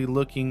actively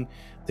looking.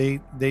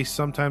 They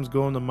sometimes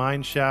go in the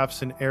mine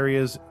shafts and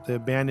areas, the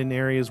abandoned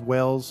areas,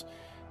 wells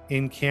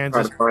in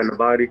Kansas, Trying to find the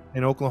body.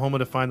 in Oklahoma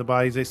to find the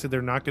bodies. They said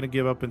they're not going to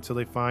give up until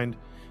they find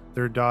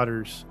their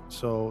daughters.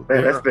 So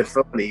Man, that's been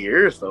so many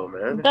years, though,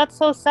 man. That's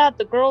so sad.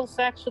 The girls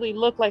actually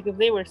look like if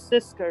they were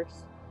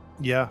sisters.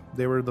 yeah,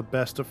 they were the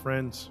best of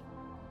friends.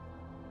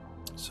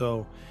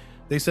 So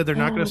they said they're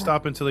not going to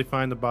stop until they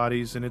find the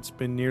bodies, and it's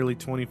been nearly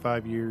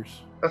 25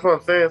 years. That's what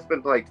I'm saying. It's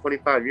been like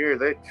 25 years.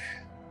 They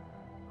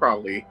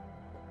probably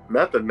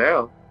nothing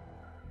now.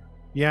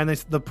 Yeah, and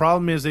the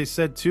problem is they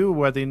said too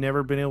why they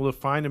never been able to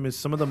find them is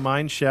some of the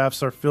mine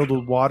shafts are filled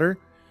with water.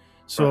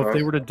 So if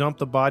they were to dump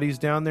the bodies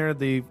down there,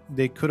 they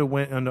could have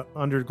went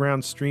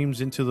underground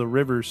streams into the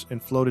rivers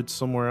and floated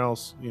somewhere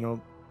else. You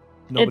know,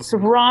 It's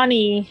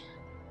Ronnie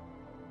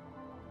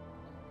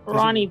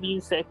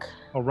Busick.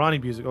 Oh, Ronnie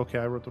Busick. Okay,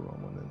 I wrote the wrong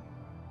one then.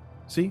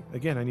 See,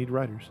 again, I need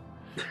writers.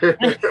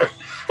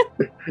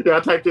 Yeah,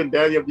 I typed in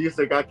Daniel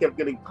Busick. I kept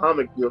getting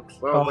comic books.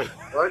 So I was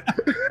like, what?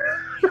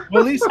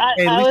 Well, at least,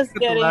 I was you got the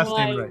getting last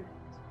like. name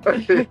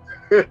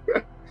right.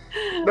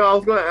 No, I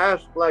was going to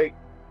ask, like,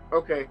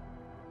 okay.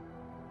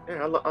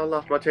 Yeah, I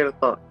lost my train of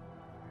thought.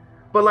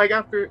 But, like,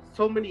 after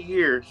so many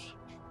years,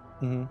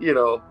 you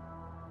know,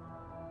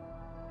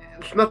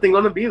 it's nothing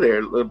going to be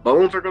there. The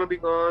bones are going to be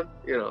gone.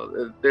 You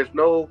know, there's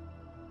no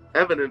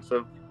evidence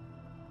of,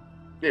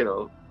 you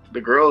know,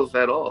 the girls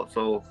at all.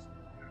 So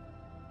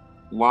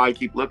why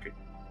keep looking?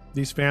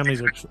 These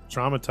families are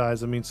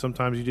traumatized. I mean,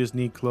 sometimes you just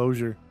need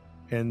closure.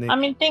 And I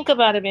mean, think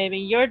about it, baby.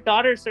 Your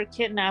daughters are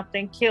kidnapped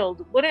and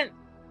killed.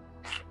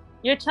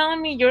 You're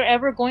telling me you're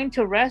ever going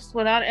to rest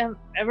without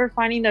ever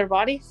finding their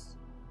bodies?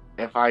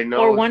 If I know,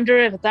 or wonder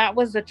if that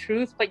was the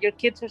truth, but your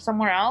kids are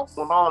somewhere else?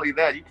 Well, not only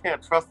that, you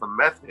can't trust a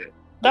meth head.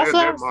 That's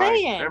what I'm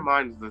saying. Their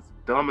mind is the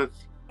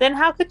dumbest. Then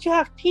how could you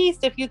have peace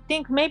if you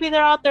think maybe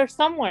they're out there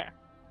somewhere?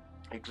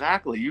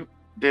 Exactly.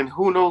 Then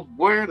who knows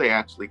where they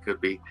actually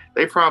could be?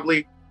 They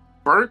probably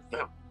burnt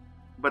them,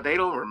 but they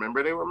don't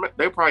remember.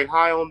 They're probably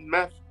high on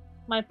meth.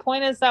 My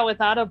point is that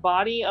without a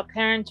body, a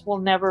parent will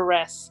never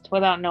rest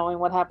without knowing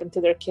what happened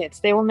to their kids.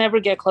 They will never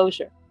get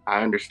closure.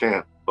 I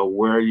understand, but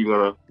where are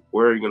you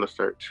gonna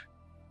search?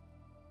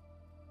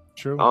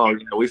 True. Oh,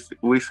 yeah,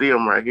 we see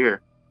them right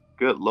here.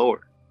 Good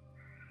Lord.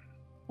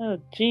 Oh,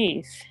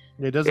 jeez.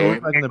 It doesn't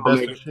look like in the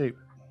best of shape.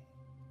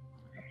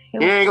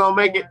 He ain't gonna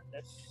make it.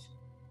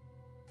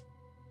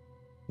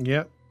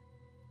 Yep.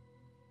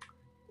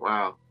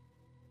 Wow.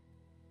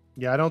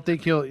 Yeah, I don't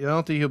think he'll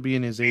be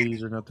in his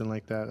 80s or nothing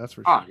like that. That's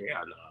for sure. Oh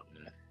yeah,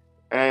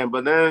 no.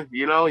 But then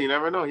you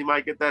never know. He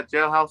might get that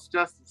jailhouse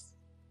justice.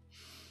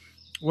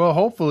 Well,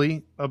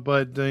 hopefully,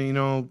 but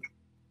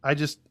I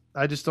just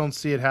don't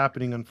see it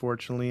happening.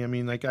 Unfortunately, I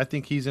mean, like I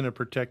think he's in a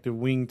protective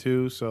wing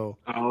too. So.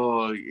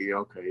 Oh yeah,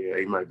 okay, yeah,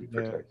 he might be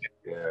protected.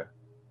 Yeah.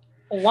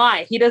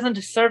 Why? He doesn't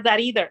deserve that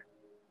either.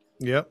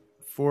 Yep.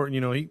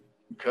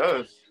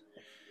 Because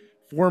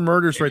 4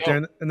 murders right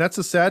there, and that's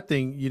a sad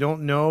thing. You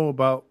don't know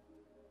about.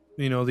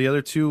 The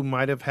other 2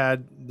 might have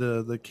had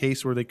the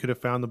case where they could have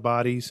found the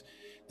bodies.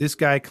 This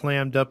guy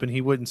clammed up and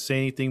he wouldn't say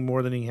anything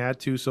more than he had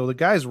to. So the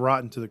guy's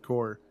rotten to the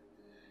core.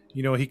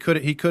 You know, he could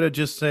have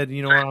just said,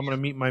 you know what, I'm going to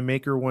meet my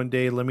maker one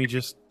day. Let me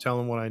just tell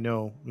him what I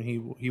know.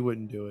 And he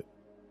wouldn't do it.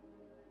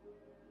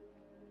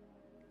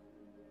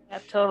 Yeah,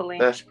 totally.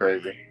 That's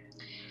crazy.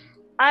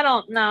 I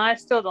don't know. I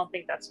still don't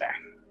think that's fair.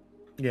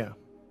 Yeah.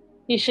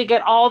 He should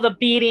get all the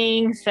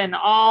beatings and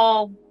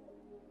all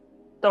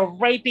the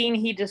raping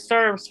he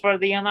deserves for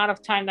the amount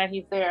of time that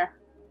he's there.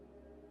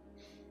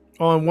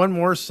 Oh, and one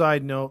more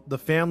side note: the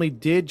family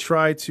did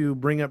try to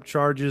bring up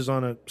charges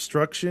on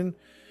obstruction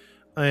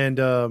and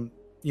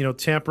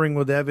tampering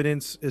with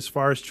evidence, as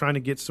far as trying to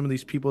get some of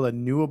these people that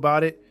knew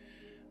about it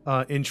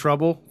in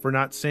trouble for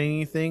not saying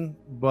anything.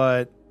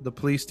 But the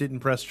police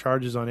didn't press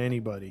charges on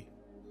anybody.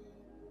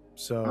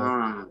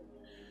 So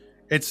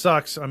it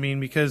sucks. I mean,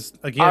 because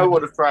again, I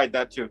would have tried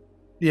that too.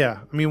 Yeah,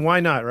 I mean,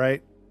 why not,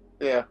 right?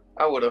 Yeah,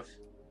 I would have.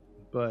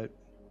 But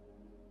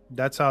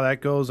that's how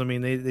that goes. I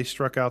mean, they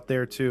struck out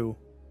there too.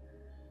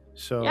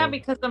 So yeah,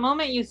 because the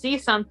moment you see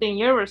something,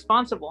 you're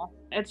responsible.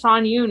 It's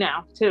on you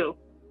now too.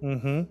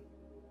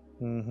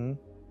 Mm-hmm.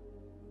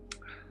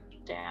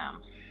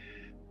 Damn.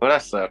 Well,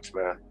 that sucks,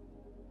 man.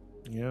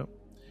 Yep.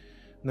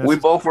 We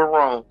both were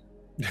wrong.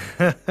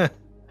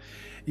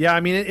 Yeah,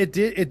 I mean, it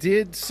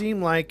did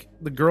seem like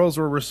the girls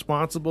were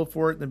responsible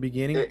for it in the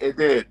beginning. It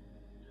did.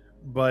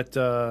 But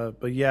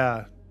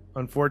yeah,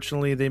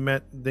 unfortunately, they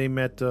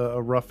met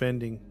a rough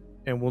ending,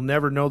 and we'll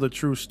never know the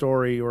true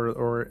story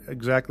or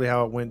exactly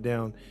how it went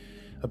down.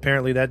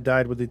 Apparently, that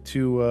died with the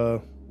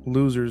two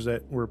losers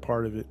that were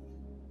part of it.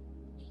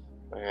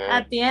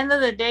 At the end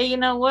of the day, you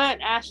know what?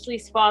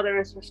 Ashley's father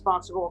is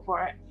responsible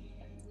for it.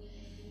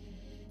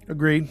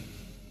 Agreed.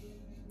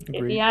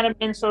 If he hadn't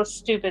been so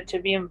stupid to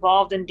be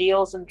involved in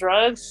deals and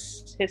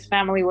drugs, his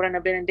family wouldn't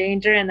have been in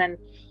danger, and then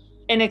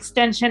in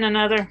extension,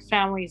 another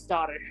family's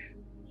daughter.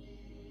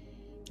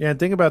 Yeah, and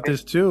think about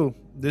this too.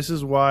 This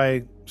is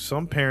why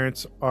some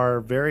parents are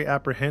very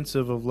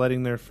apprehensive of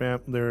letting their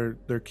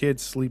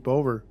kids sleep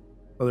over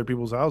other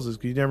people's houses,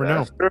 because you never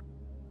know. True.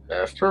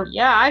 That's true.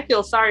 Yeah, I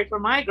feel sorry for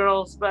my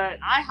girls, but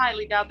I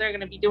highly doubt they're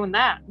going to be doing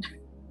that.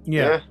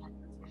 Yeah.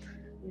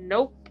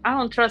 Nope. I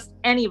don't trust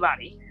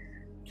anybody.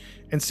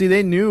 And see,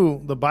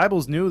 the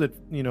Bibles knew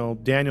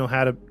that, Daniel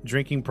had a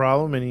drinking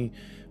problem and he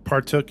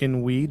partook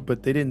in weed,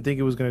 but they didn't think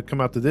it was going to come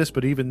out to this.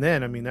 But even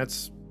then, I mean,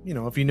 that's,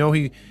 if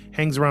he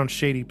hangs around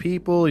shady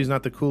people, he's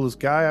not the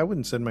coolest guy, I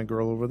wouldn't send my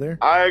girl over there.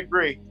 I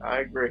agree.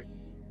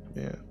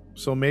 Yeah.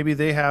 So maybe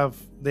they have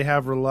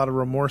a lot of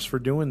remorse for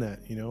doing that,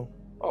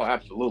 Oh,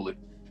 absolutely.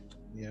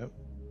 Yeah.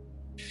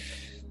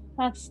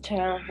 That's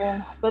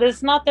terrible. But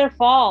it's not their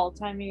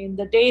fault. I mean,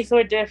 the days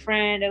were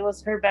different. It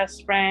was her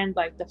best friend.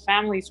 Like, the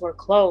families were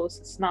close.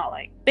 It's not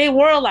like they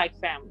were like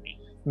family.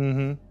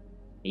 Mm-hmm.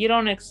 You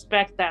don't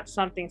expect that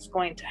something's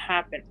going to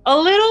happen. A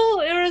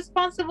little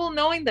irresponsible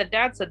knowing that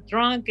dad's a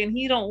drunk and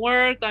he don't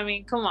work. I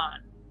mean, come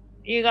on.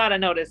 You got to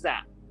notice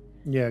that.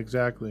 Yeah,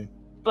 exactly.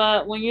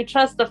 But when you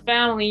trust the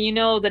family,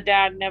 the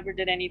dad never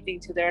did anything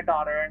to their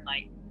daughter, and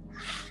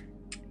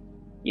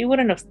you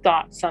wouldn't have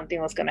thought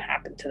something was going to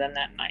happen to them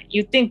that night.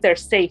 You think they're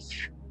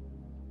safe.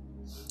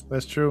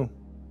 That's true.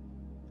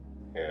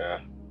 Yeah.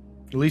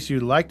 At least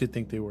you'd like to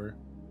think they were.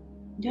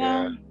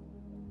 Yeah.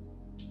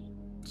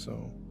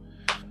 So,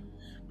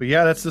 but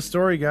yeah, that's the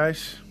story,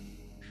 guys.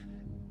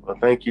 Well,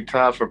 thank you,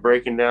 Todd, for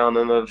breaking down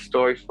another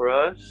story for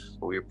us.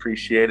 We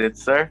appreciate it,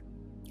 sir.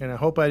 And I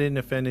hope I didn't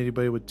offend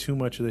anybody with too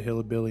much of the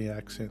hillbilly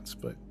accents,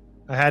 but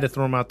I had to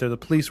throw them out there. The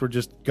police were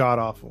just god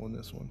awful in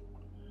this one.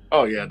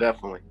 Oh yeah,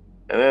 definitely.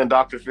 And then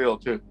Dr. Phil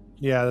too.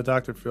 Yeah, the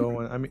Dr. Phil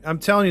one. I mean, I'm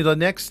telling you, the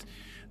next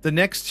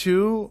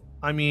two,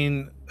 I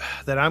mean,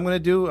 that I'm gonna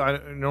do. I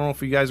don't know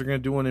if you guys are gonna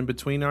do one in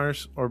between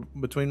ours or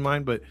between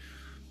mine, but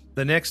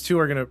the next two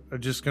are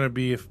just gonna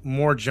be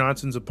more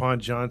Johnsons upon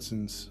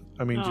Johnsons.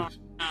 I mean,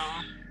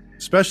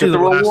 especially get the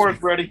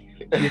rewards ready.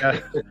 Yeah.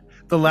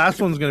 The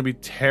last one's gonna be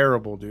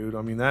terrible, dude.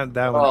 I mean, that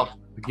one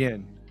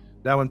again,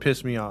 that one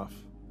pissed me off.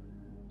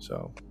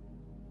 So,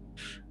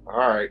 all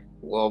right.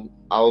 Well,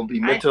 I'll be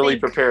mentally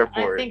prepared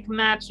for it. I think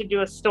Matt should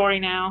do a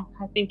story now.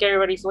 I think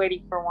everybody's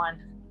waiting for one.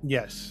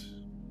 Yes.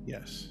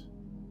 Get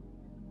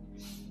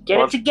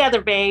it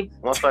together, babe.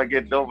 Once I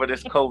get over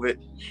this COVID,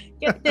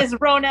 get this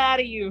Rona out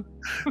of you.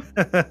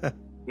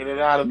 Get it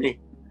out of me.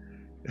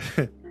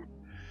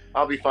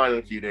 I'll be fine in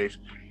a few days.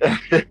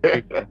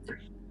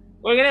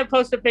 We're going to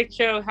post a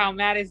picture of how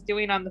Matt is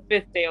doing on the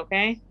 5th day,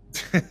 okay?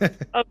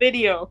 A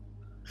video.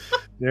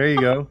 There you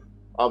go.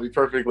 I'll be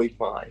perfectly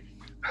fine.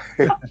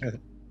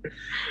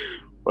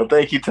 Well,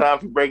 thank you, Tom,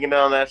 for breaking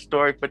down that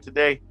story for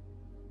today.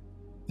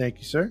 Thank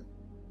you, sir.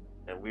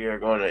 And we are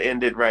going to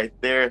end it right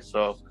there.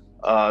 So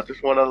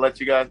just want to let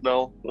you guys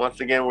know once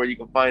again where you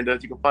can find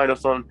us. You can find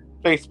us on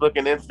Facebook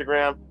and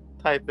Instagram.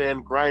 Type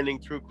in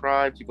Grinding True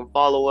Crimes. You can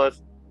follow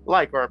us,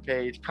 like our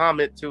page,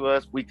 comment to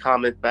us. We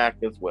comment back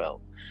as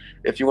well.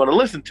 If you want to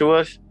listen to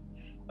us,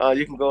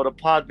 you can go to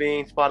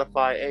Podbean,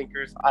 Spotify,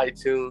 Anchors,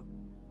 iTunes,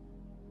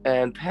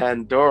 and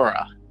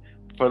Pandora.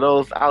 For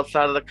those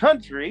outside of the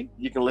country,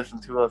 you can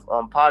listen to us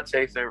on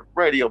Podchaser,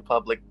 Radio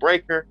Public,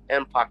 Breaker,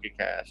 and Pocket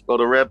Cast. Go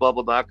to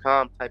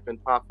redbubble.com, type in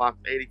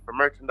PopFox80 for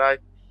merchandise.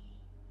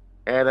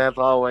 And as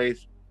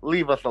always,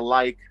 leave us a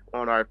like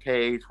on our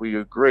page. We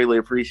would greatly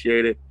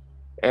appreciate it.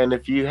 And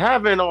if you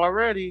haven't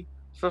already,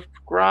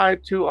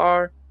 subscribe to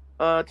our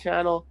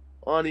channel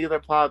on either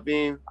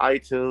Podbean,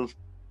 iTunes,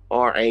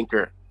 or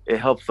Anchor. It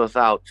helps us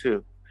out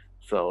too.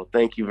 So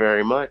thank you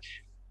very much.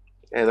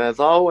 And as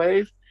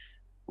always,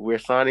 we're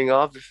signing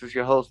off. This is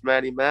your host,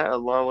 Matty Matt,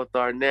 along with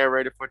our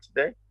narrator for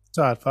today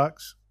Todd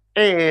Fox.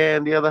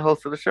 and the other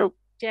host of the show.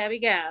 Gabby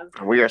Gab.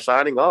 We are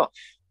signing off.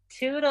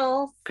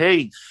 Toodles.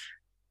 Peace.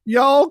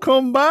 Y'all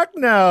come back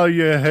now,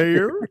 you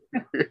hear?